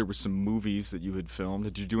here, there were some movies that you had filmed.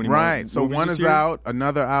 Did you do any more Right. So movies one this is year? out.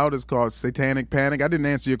 Another out is called Satanic Panic. I didn't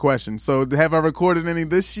answer your question. So have I recorded any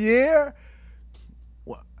this year?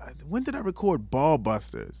 Well, when did I record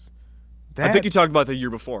Ballbusters? I think you talked about the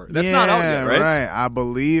year before. That's not out yet, right? Right. I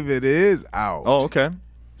believe it is out. Oh, okay.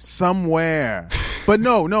 Somewhere. But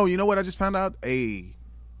no, you know what? I just found out a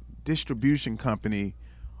distribution company.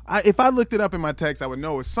 If I looked it up in my text, I would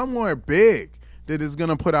know it's somewhere big that is going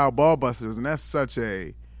to put out Ballbusters, and that's such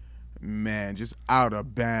a man, just out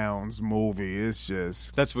of bounds movie. It's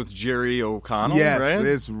just That's with Jerry O'Connell, yes, right?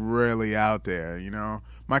 it's really out there.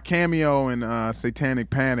 My cameo in Satanic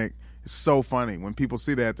Panic is so funny. When people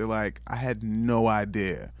see that, they're like, I had no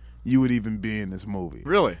idea you would even be in this movie.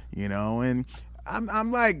 Really? And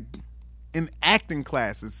I'm like in acting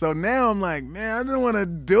classes, so now I'm like, man, I don't want to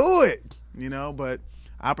do it. But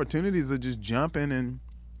opportunities are just jumping and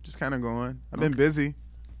just kind of going. I've been busy.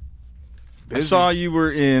 I saw you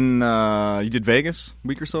were in. You did Vegas a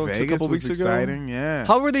week or so. Vegas a couple was weeks exciting. ago. Yeah.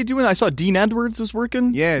 How were they doing? I saw Dean Edwards was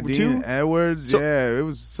working. Yeah, too. Dean Edwards. Yeah, it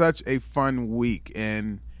was such a fun week,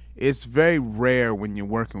 and it's very rare when you're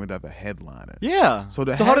working with other headliners. Yeah. So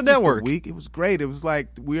how did that just a work? week, it was great. It was like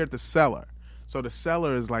we're at the Cellar. So the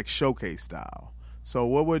Cellar is like showcase style. So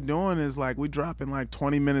what we're doing is like we dropping like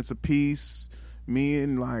 20 minutes a piece. Me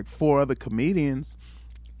and like 4 other comedians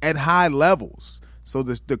at high levels. So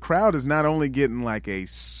the crowd is not only getting like a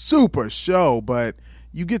super show, but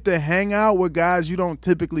you get to hang out with guys you don't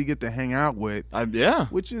typically get to hang out with. Yeah.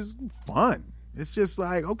 Which is fun. It's just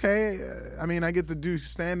like, okay, I get to do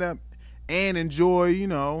stand-up and enjoy,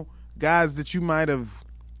 guys that you might have,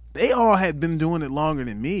 they all had been doing it longer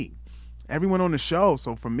than me. Everyone on the show.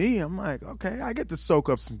 So for me, I'm like, okay, I get to soak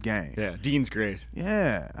up some game. Yeah, Dean's great.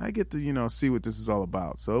 Yeah, I get to, see what this is all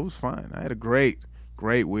about. So it was fun. I had a great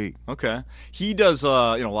week. Okay. He does, a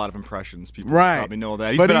lot of impressions. People Right. probably know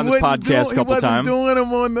that. He's But been he on this wouldn't podcast a couple times. He wasn't doing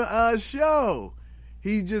them on the show.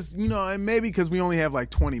 He just, and maybe because we only have like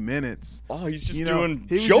 20 minutes. Oh, he's just he doing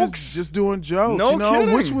was jokes. Just doing jokes. No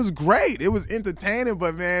kidding. Which was great. It was entertaining,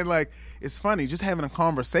 but man, like, it's funny just having a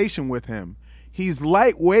conversation with him. He's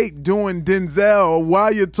lightweight doing Denzel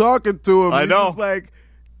while you're talking to him. I know. He's just like,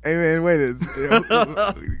 hey man, wait, is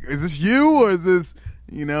this you or is this,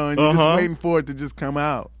 and you're just waiting for it to just come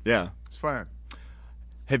out. Yeah. It's fun.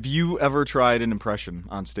 Have you ever tried an impression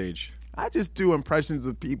on stage? I just do impressions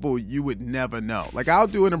of people you would never know. Like I'll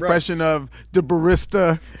do an impression of the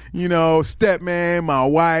barista, stepman, my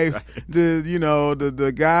wife, Right.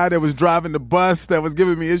 the guy that was driving the bus that was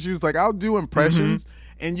giving me issues. Like I'll do impressions,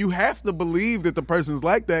 and you have to believe that the person's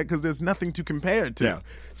like that because there's nothing to compare it to. Yeah.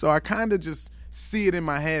 So I kind of just see it in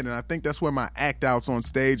my head, and I think that's where my act outs on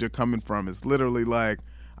stage are coming from. It's literally like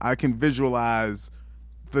I can visualize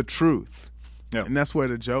the truth. Yeah. And that's where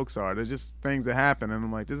the jokes are. They're just things that happen, and I'm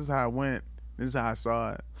like, this is how it went. This is how I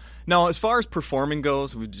saw it. Now, as far as performing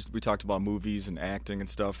goes, we talked about movies and acting and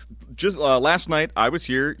stuff. Just last night, I was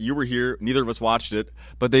here, you were here, neither of us watched it,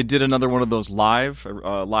 but they did another one of those live in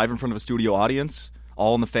front of a studio audience,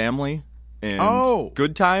 All in the Family and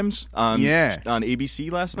Good Times on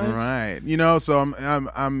ABC last night. Right. So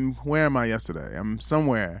I'm where am I yesterday? I'm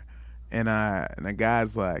somewhere, and a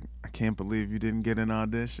guy's like, I can't believe you didn't get an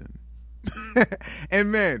audition.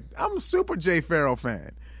 And man, I'm a super Jay Farrell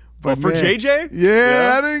fan. But for JJ?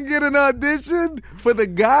 Yeah, I didn't get an audition for the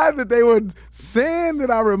guy that they were saying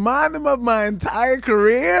that I remind him of my entire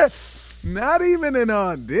career. Not even an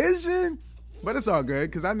audition. But it's all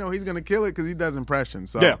good because I know he's going to kill it because he does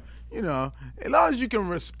impressions. So, as long as you can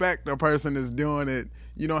respect the person that's doing it,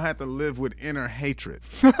 you don't have to live with inner hatred.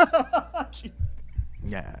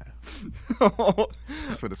 Yeah.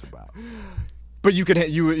 That's what it's about. But you'd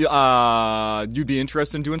be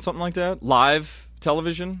interested in doing something like that? Live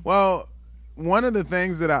television? Well, one of the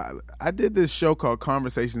things that I did this show called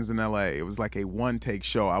Conversations in LA. It was like a one-take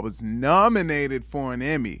show. I was nominated for an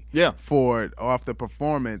Emmy for it off the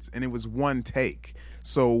performance, and it was one take.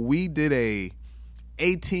 So we did a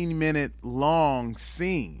 18-minute long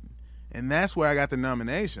scene, and that's where I got the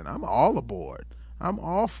nomination. I'm all aboard. I'm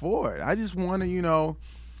all for it. I just want to,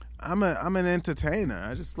 I'm an entertainer.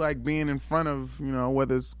 I just like being in front of,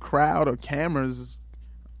 whether it's crowd or cameras,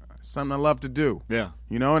 something I love to do. Yeah.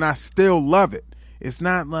 And I still love it. It's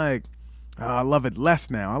not like, I love it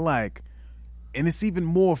less now. And it's even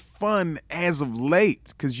more fun as of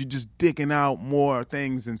late because you're just digging out more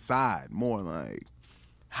things inside, more like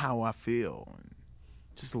how I feel and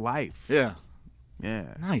just life. Yeah.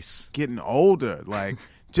 Yeah. Nice. Getting older. Like,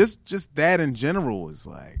 just that in general is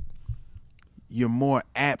like, you're more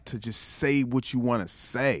apt to just say what you want to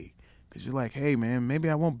say. Because you're like, hey, man, maybe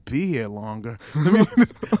I won't be here longer.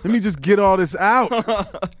 Let me just get all this out.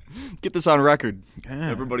 Get this on record.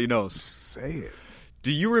 Yeah. Everybody knows. Say it.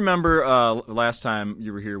 Do you remember last time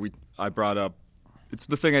you were here, I brought up, it's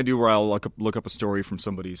the thing I do where I'll look up a story from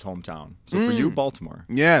somebody's hometown. So for you, Baltimore.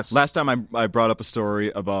 Yes. Last time I brought up a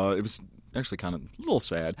story about, it was actually kind of a little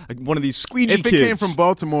sad. Like one of these squeegee kids. If it came from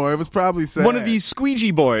Baltimore, it was probably sad. One of these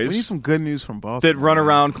squeegee boys. We need some good news from Baltimore. That run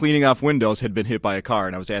around cleaning off windows had been hit by a car,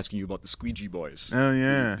 and I was asking you about the squeegee boys. Oh,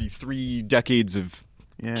 yeah. The 3 decades of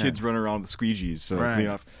kids running around with squeegees. Cleaning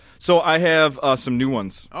off. So I have some new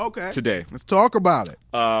ones Okay. today. Let's talk about it.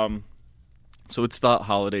 So it's the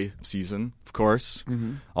holiday season, of course.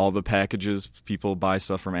 Mm-hmm. All the packages, people buy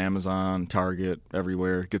stuff from Amazon, Target,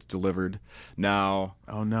 everywhere. It gets delivered. Now,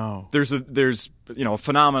 Oh, no. there's a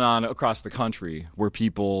phenomenon across the country where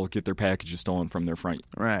people get their packages stolen from their front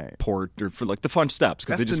Right. porch or for like the front steps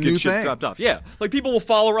because they That's just the new get shit thing. dropped off. Yeah, like people will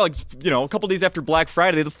follow around, like a couple days after Black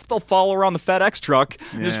Friday, they'll follow around the FedEx truck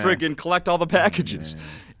and just Yeah. freaking collect all the packages.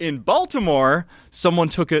 In Baltimore, someone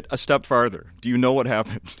took it a step farther. Do you know what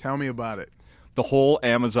happened? Tell me about it. The whole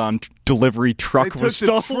Amazon delivery truck They was took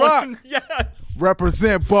the stolen. truck. Yes.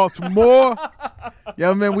 Represent Baltimore.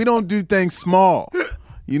 Yeah, man, we don't do things small.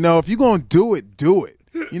 If you're going to do it, do it.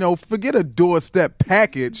 Forget a doorstep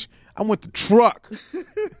package. I want the truck.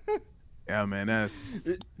 Yeah, man,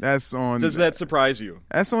 that's on. Does that surprise you?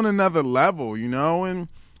 That's on another level, and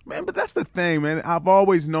man, but that's the thing, man. I've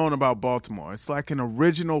always known about Baltimore. It's like an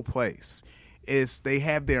original place. They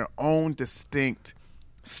have their own distinct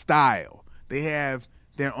style. They have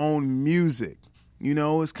their own music.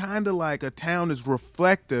 It's kind of like a town is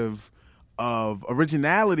reflective of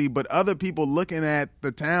originality, but other people looking at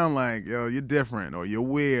the town like, yo, you're different, or you're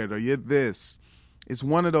weird, or you're this. It's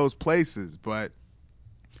one of those places, but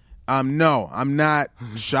no, I'm not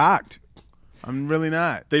shocked. I'm really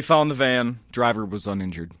not. They found the van. Driver was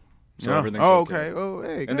uninjured. So everything's okay. Oh,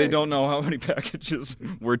 hey, and they don't know how many packages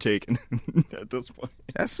were taken at this point.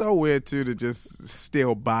 That's so weird, too, to just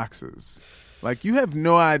steal boxes. Like, you have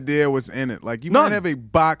no idea what's in it. Like, you None. might have a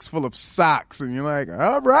box full of socks, and you're like,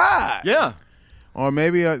 all right. Yeah. Or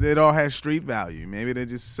maybe it all has street value. Maybe they're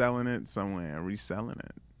just selling it somewhere and reselling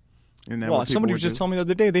it. Isn't that what people Somebody would was just do? telling me the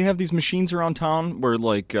other day, they have these machines around town where,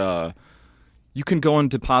 like, you can go and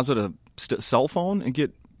deposit a cell phone and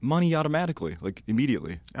get money automatically, like,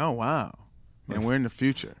 immediately. Oh, wow. And we're in the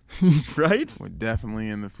future. Right? We're definitely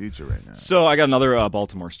in the future right now. So I got another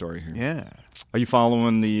Baltimore story here. Yeah. Are you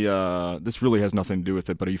following this really has nothing to do with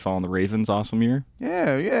it, but are you following the Ravens' awesome year?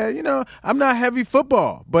 Yeah. I'm not heavy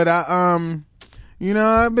football, but I've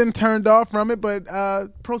been turned off from it, but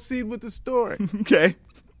proceed with the story. Okay.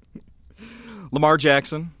 Lamar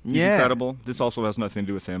Jackson, he's Yeah. incredible. This also has nothing to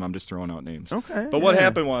do with him. I'm just throwing out names. Okay, But what yeah.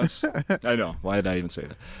 happened was, I know. Why did I even say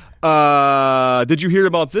that? Did you hear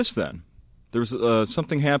about this then? There was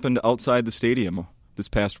something happened outside the stadium this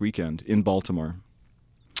past weekend in Baltimore.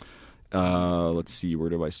 Let's see. Where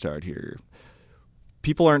do I start here?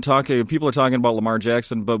 People are talking about Lamar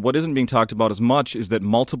Jackson, but what isn't being talked about as much is that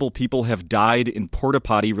multiple people have died in porta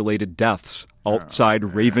potty related deaths outside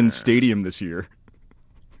Ravens Stadium this year.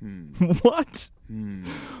 What?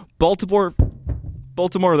 Baltimore,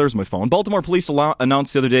 there's my phone. Baltimore police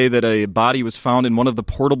announced the other day that a body was found in one of the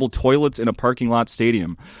portable toilets in a parking lot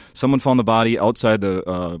stadium. Someone found the body outside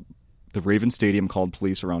the Ravens Stadium, called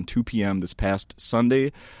police around 2 p.m. this past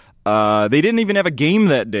Sunday. They didn't even have a game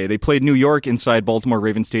that day. They played New York inside Baltimore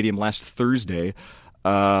Ravens Stadium last Thursday.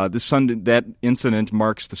 This Sunday, that incident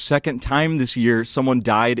marks the second time this year someone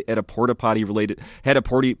died at a porta potty related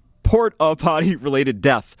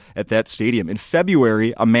death at that stadium. In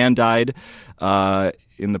February, a man died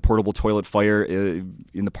in the portable toilet fire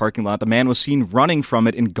in the parking lot. The man was seen running from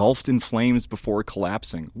it, engulfed in flames before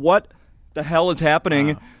collapsing. What the hell is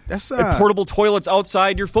happening That's at portable toilets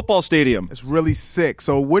outside your football stadium? It's really sick.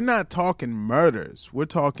 So we're not talking murders. We're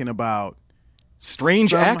talking about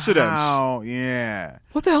Strange accidents. Yeah.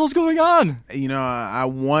 What the hell's going on? I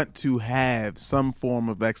want to have some form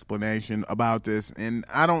of explanation about this, and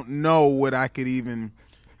I don't know what I could even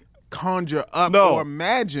conjure up or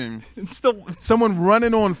imagine. It's still Someone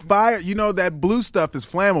running on fire. That blue stuff is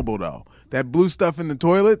flammable, though. That blue stuff in the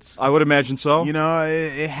toilets. I would imagine so.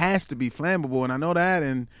 It has to be flammable, and I know that.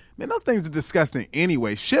 And man, those things are disgusting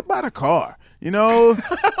anyway. Shit by the car.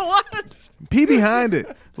 What? Pee behind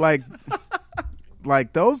it.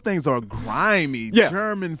 Like those things are grimy,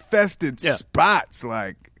 germ-infested spots.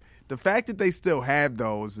 Like the fact that they still have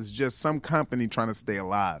those is just some company trying to stay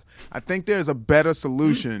alive. I think there's a better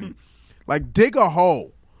solution. Like dig a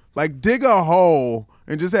hole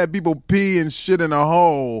and just have people pee and shit in a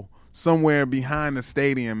hole somewhere behind the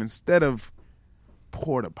stadium instead of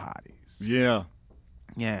porta potties. Yeah.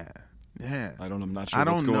 Yeah. I'm not sure I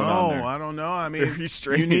what's don't going know. on there. I don't know. I mean, Very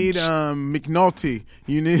strange. You need McNulty.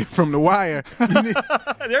 You need from The Wire. You need,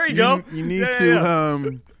 There you go. You need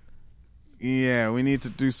we need to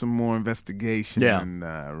do some more investigation and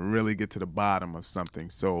really get to the bottom of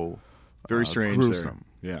something so Very strange gruesome.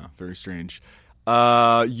 there. Yeah, very strange.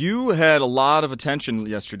 You had a lot of attention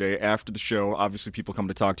yesterday after the show. Obviously, people come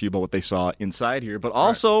to talk to you about what they saw inside here. But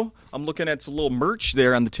also, I'm looking at some little merch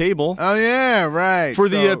there on the table. Oh, yeah, right. For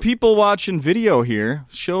the people watching video here,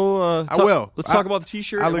 show. I will. Let's talk about the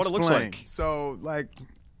T-shirt and what it looks like. So, like,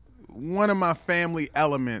 one of my family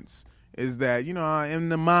elements is that, you know, I'm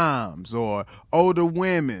the moms or older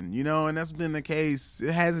women, you know, and that's been the case.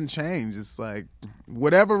 It hasn't changed. It's like,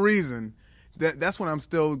 whatever reason, that's when I'm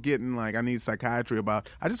still getting, like, I need psychiatry about.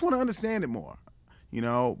 I just want to understand it more, you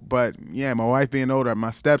know. But, yeah, my wife being older,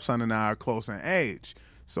 my stepson and I are close in age.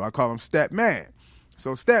 So I call him Step Man.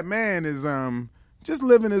 So Step Man is just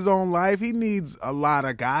living his own life. He needs a lot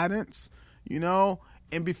of guidance, you know.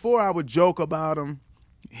 And before I would joke about him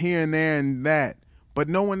here and there and that, but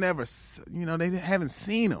no one ever, you know, they haven't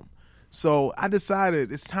seen him. So I decided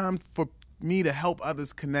it's time for me to help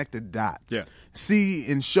others connect the dots. Yeah. See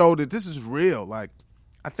and show that this is real. Like,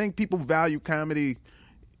 I think people value comedy,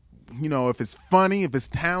 you know, if it's funny, if it's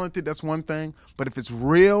talented, that's one thing. But if it's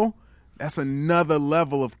real, that's another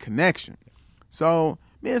level of connection. So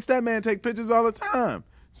me and Statman take pictures all the time.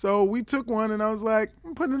 So we took one and I was like,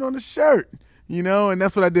 I'm putting it on the shirt, you know, and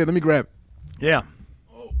that's what I did. Let me grab it. Yeah.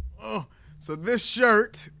 Oh. So this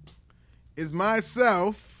shirt is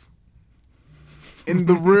myself in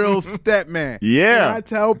the real Stepman. Yeah. And I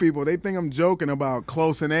tell people, they think I'm joking about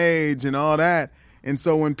close in age and all that. And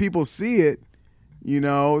so when people see it, you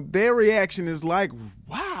know, their reaction is like,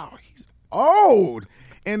 wow, he's old.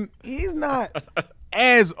 And he's not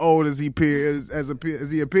as old as he appears, as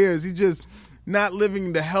he appears. He's just not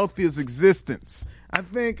living the healthiest existence. I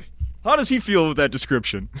think. How does he feel with that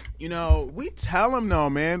description? You know, we tell him, no,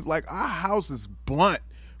 man, like, our house is blunt.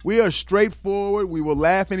 We are straightforward. We will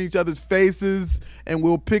laugh in each other's faces and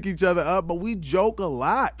we'll pick each other up, but we joke a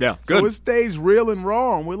lot. Yeah, good. So it stays real and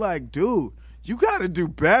raw. And we're like, dude, you got to do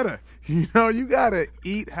better. You know, you got to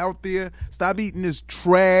eat healthier. Stop eating this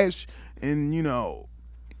trash and, you know,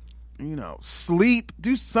 sleep.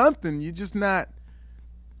 Do something. You're just not,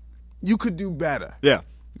 you could do better. Yeah.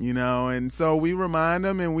 You know, and so we remind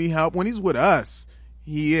him and we help. When he's with us,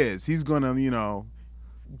 he's going to, you know,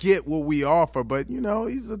 get what we offer. But, you know,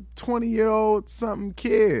 he's a 20-year-old something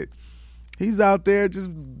kid. He's out there just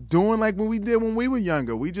doing like what we did when we were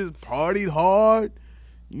younger. We just partied hard,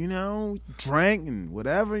 you know, drank and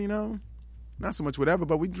whatever, you know. Not so much whatever,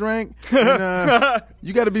 but we drank. And,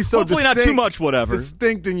 you got to be so hopefully distinct, not too much whatever.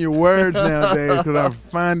 Distinct in your words nowadays, because I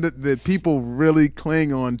find that people really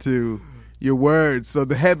cling on to your words. So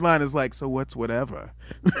the headline is like, so what's whatever?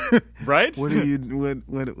 Right? What do you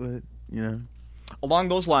you know? Along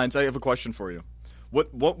those lines, I have a question for you.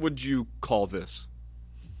 What would you call this?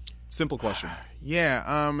 Simple question. Yeah,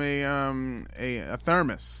 a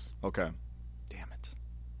thermos. Okay. Damn it.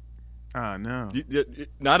 Oh no.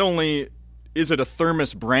 Not only is it a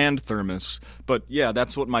thermos brand thermos, but yeah,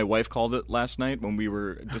 that's what my wife called it last night when we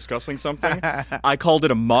were discussing something. I called it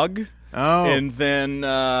a mug. Oh. And then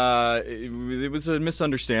it was a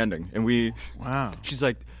misunderstanding, and Wow. She's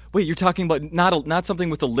like, "Wait, you're talking about not something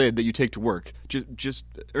with a lid that you take to work,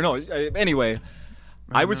 Anyway,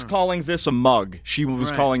 I was calling this a mug. She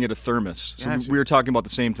was calling it a thermos. So Gotcha. we were talking about the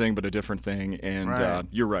same thing, but a different thing. And Right.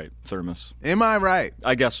 You're right, thermos. Am I right?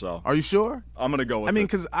 I guess so. Are you sure? I'm gonna go with. I mean, it.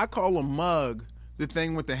 because I call a mug the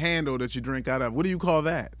thing with the handle that you drink out of. What do you call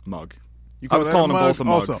that? Mug. You I was that calling a them mug both a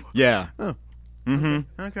mug. Also. Yeah. Oh.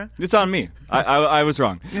 Mm-hmm. Okay. It's on me. I was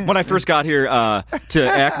wrong. When I first got here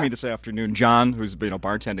to Acme this afternoon, John, who's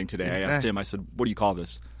bartending today, I asked him. I said, "What do you call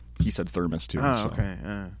this?" He said thermos too. Oh, so. okay.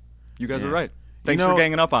 You guys Yeah. are right. Thanks You know, for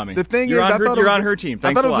ganging up on me. The thing you're is, on you're on her team.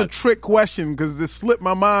 Thanks I thought a it was lot. a trick question because it slipped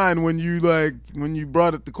my mind when you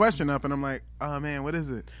brought the question up, and I'm like, oh man, what is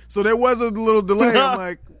it? So there was a little delay. I'm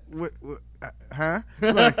like, what huh?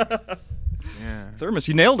 Like, yeah. Thermos.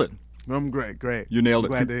 You nailed it. I'm great. You nailed it.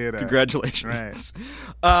 Glad to hear that. Congratulations.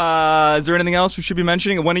 Right. Is there anything else we should be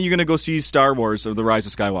mentioning? When are you going to go see Star Wars or The Rise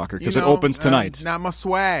of Skywalker? Because it opens tonight. Not my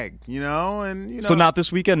swag, and So not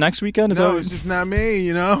this weekend, next weekend? Is no, that it's just not me,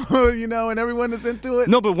 and everyone that's into it.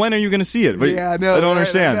 No, but when are you going to see it? Yeah, I know. I don't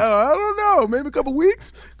understand. No, I don't know. Maybe a couple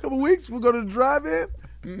weeks. We'll go to the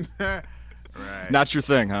drive-in. Right. Not your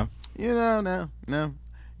thing, huh? No.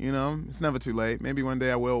 It's never too late. Maybe one day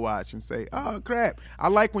I will watch and say, oh, crap. I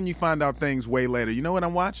like when you find out things way later. You know what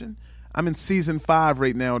I'm watching? I'm in season 5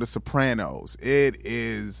 right now of The Sopranos. It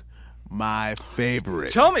is my favorite.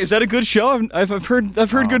 Tell me, is that a good show? I've heard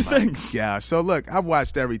good things. Yeah. So look, I've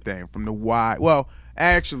watched everything from The Wire. Well,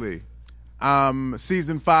 actually,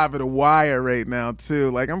 season 5 of The Wire right now too.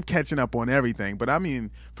 Like, I'm catching up on everything. But I mean,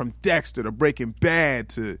 from Dexter to Breaking Bad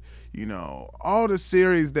to all the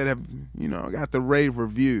series that have got the rave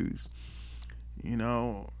reviews. you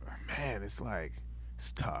know, man, it's like,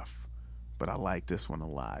 it's tough. But I like this one a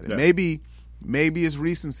lot. Yeah. Maybe it's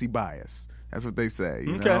recency bias. That's what they say,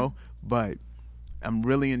 you know? But I'm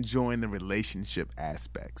really enjoying the relationship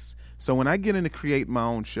aspects. So when I get into create my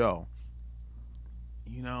own show,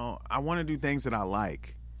 you know, I want to do things that I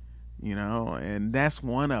like, you know, and that's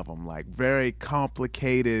one of them, like very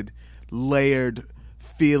complicated, layered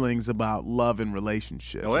feelings about love and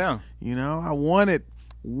relationships. Oh, yeah. You know, I want it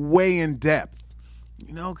way in depth,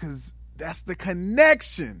 you know, because that's the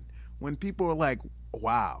connection when people are like,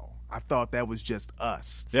 wow, I thought that was just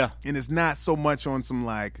us. Yeah. And it's not so much on some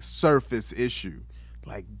like surface issue,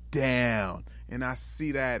 like down. And I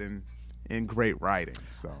see that in great writing.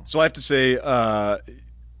 So I have to say, I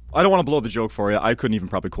don't want to blow the joke for you. I couldn't even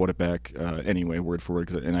probably quote it back anyway, word for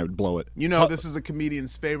word, and I would blow it. you know, this is a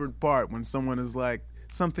comedian's favorite part when someone is like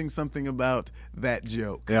something about that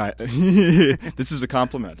joke. Yeah, this is a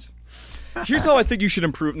compliment. Here's how I think you should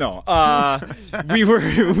improve. No, we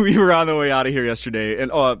were on the way out of here yesterday, and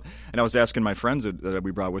I was asking my friends that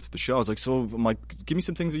we brought with the show. I was like, I'm like, give me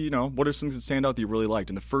some things that you know. What are some things that stand out that you really liked?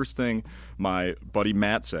 And the first thing my buddy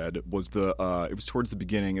Matt said was it was towards the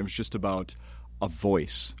beginning. It was just about a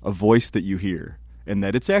voice that you hear, and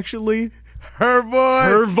that it's actually Her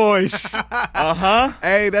voice. Uh-huh.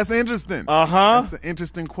 Hey, that's interesting. Uh-huh. That's an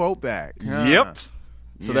interesting quote back. Huh? Yep.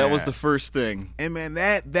 So that was Yeah. the first thing. And man,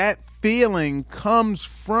 that feeling comes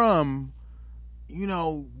from, you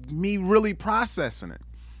know, me really processing it.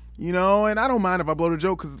 You know, and I don't mind if I blow the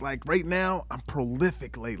joke because, like, right now, I'm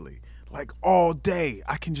prolific lately. Like, all day,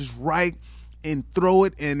 I can just write and throw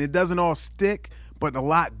it, and it doesn't all stick, but a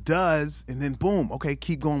lot does, and then boom, okay,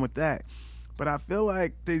 keep going with that. But I feel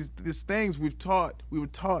like these things we were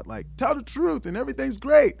taught, like, tell the truth, and everything's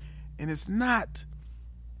great. And it's not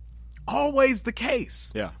always the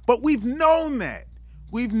case. Yeah. But we've known that.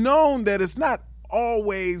 We've known that it's not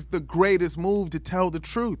always the greatest move to tell the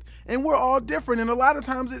truth. And we're all different, and a lot of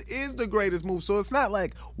times it is the greatest move. So it's not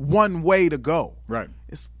like one way to go. Right.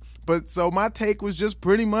 But so my take was just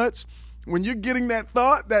pretty much when you're getting that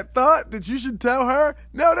thought that you should tell her,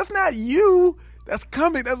 no, that's not you. That's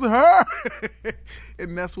coming. That's her.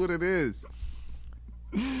 And that's what it is.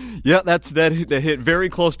 Yeah, that hit very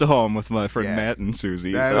close to home with my friend Yeah. Matt and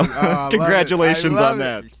Susie. That So is- I love it. congratulations I love on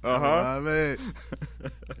that. it. Uh-huh. I love it.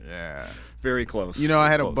 Yeah. Very close. You know, I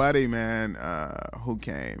had a Close. buddy, man, who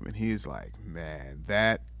came, and he's like, man,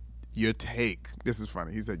 your take, this is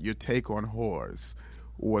funny. He said, your take on whores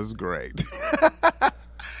was great.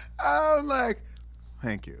 I'm like,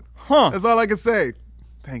 thank you. Huh. That's all I can say.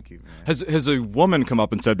 Thank you, man. Has a woman come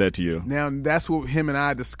up and said that to you? Now, that's what him and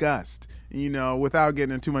I discussed. You know, without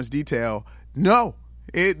getting into too much detail, no.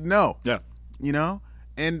 Yeah. You know?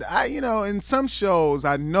 And in some shows,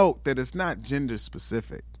 I note that it's not gender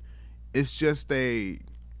specific. It's just a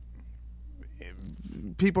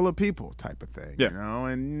people are people type of thing, Yeah. you know?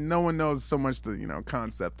 And no one knows so much the,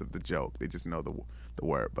 concept of the joke. They just know the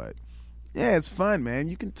word. But, yeah, it's fun, man.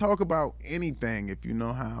 You can talk about anything if you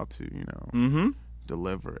know how to,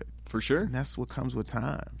 deliver it. For sure. And that's what comes with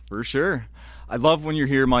time. For sure. I love when you're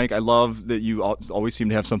here, Mike. I love that you always seem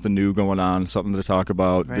to have something new going on, something to talk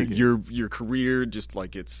about. Thank you. Your career, just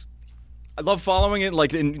like it's. I love following it,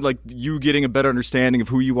 like you getting a better understanding of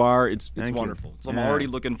who you are. It's Thank you. wonderful. So I'm Yeah. already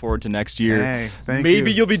looking forward to next year. Hey, thank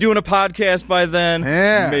Maybe you. you'll be doing a podcast by then.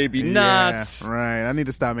 Yeah. Maybe not. Yeah, right. I need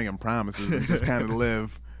to stop making promises and just kind of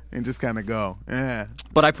live and just kind of go. Yeah.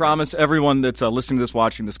 But I promise everyone that's listening to this,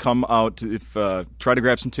 watching this, come out. Try to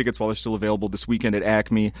grab some tickets while they're still available this weekend at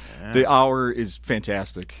Acme. Yeah. The hour is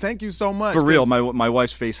fantastic. Thank you so much. For real, my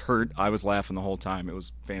wife's face hurt. I was laughing the whole time. It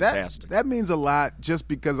was fantastic. That means a lot just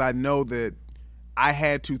because I know that I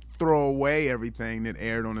had to throw away everything that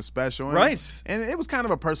aired on the special. And, right. And it was kind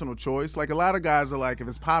of a personal choice. Like a lot of guys are like, if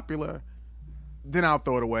it's popular, then I'll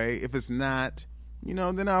throw it away. If it's not,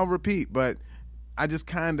 then I'll repeat. But I just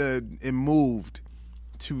kind of am moved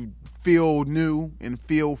to feel new and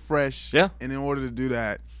feel fresh. Yeah. And in order to do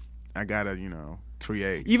that, I got to,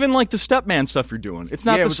 create. Even like the Stepman stuff you're doing. It's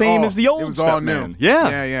not Yeah, it the was same all- as the old it was Stepman. all new.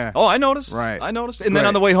 Yeah. Yeah. Oh, I noticed. Right. I noticed. And then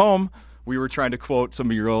on the way home, we were trying to quote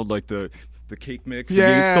some of your old, like the cake mix. And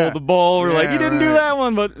you stole the bowl. We're like, you didn't do that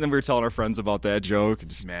one. But then we were telling our friends about that joke.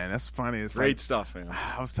 Just man, that's funny. It's great like, stuff, man.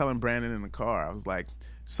 I was telling Brandon in the car, I was like,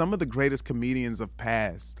 some of the greatest comedians of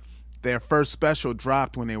past, their first special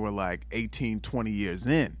dropped when they were like 18, 20 years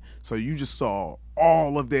in. So you just saw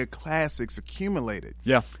all of their classics accumulated.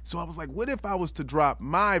 Yeah. So I was like, what if I was to drop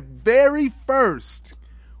my very first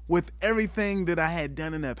with everything that I had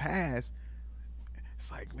done in the past?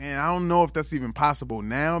 It's like, man, I don't know if that's even possible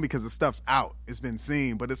now because the stuff's out. It's been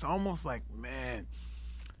seen. But it's almost like, man,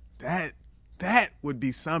 That would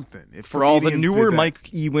be something. If For all the comedians did newer that. Mike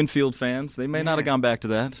E. Winfield fans, they may not have gone back to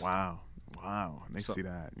that. Wow. They see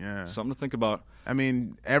that. Yeah. Something to think about. I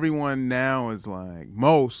mean, everyone now is like,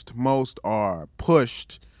 most are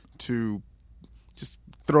pushed to just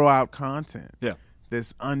throw out content. Yeah.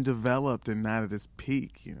 That's undeveloped and not at its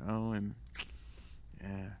peak, and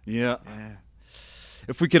Yeah.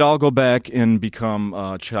 If we could all go back and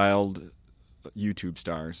become child YouTube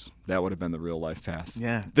stars, that would have been the real life path.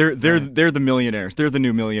 Yeah. They're the millionaires. They're the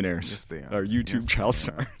new millionaires. Yes, they are. Our YouTube Yes, child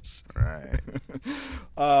they are. stars.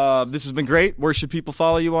 Right. This has been great. Where should people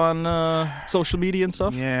follow you on social media and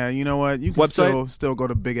stuff? Yeah, you know what? You can Website? still go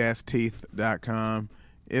to bigassteeth.com.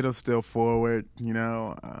 It'll still forward, It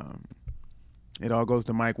all goes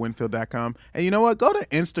to MikeWinfield.com. And you know what? Go to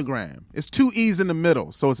Instagram. It's 2 E's in the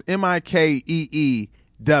middle. So it's MikeEEW.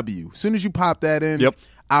 As soon as you pop that in, Yep.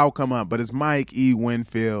 I'll come up. But it's Mike E.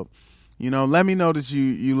 Winfield. Let me know that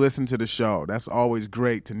you listen to the show. That's always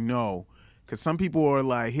great to know. Because some people are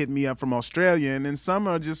like hitting me up from Australia, and then some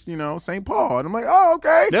are just, St. Paul. And I'm like, oh,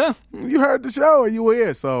 okay. Yeah. You heard the show or you were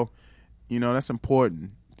here. So, that's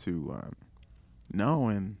important to know.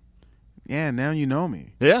 And, yeah, now you know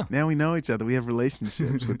me. Yeah. Now we know each other. We have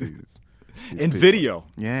relationships with these And people. video.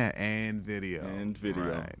 Yeah, and video. And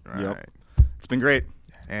video. Right. Yep. It's been great.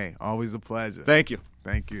 Hey, always a pleasure. Thank you.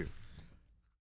 Thank you.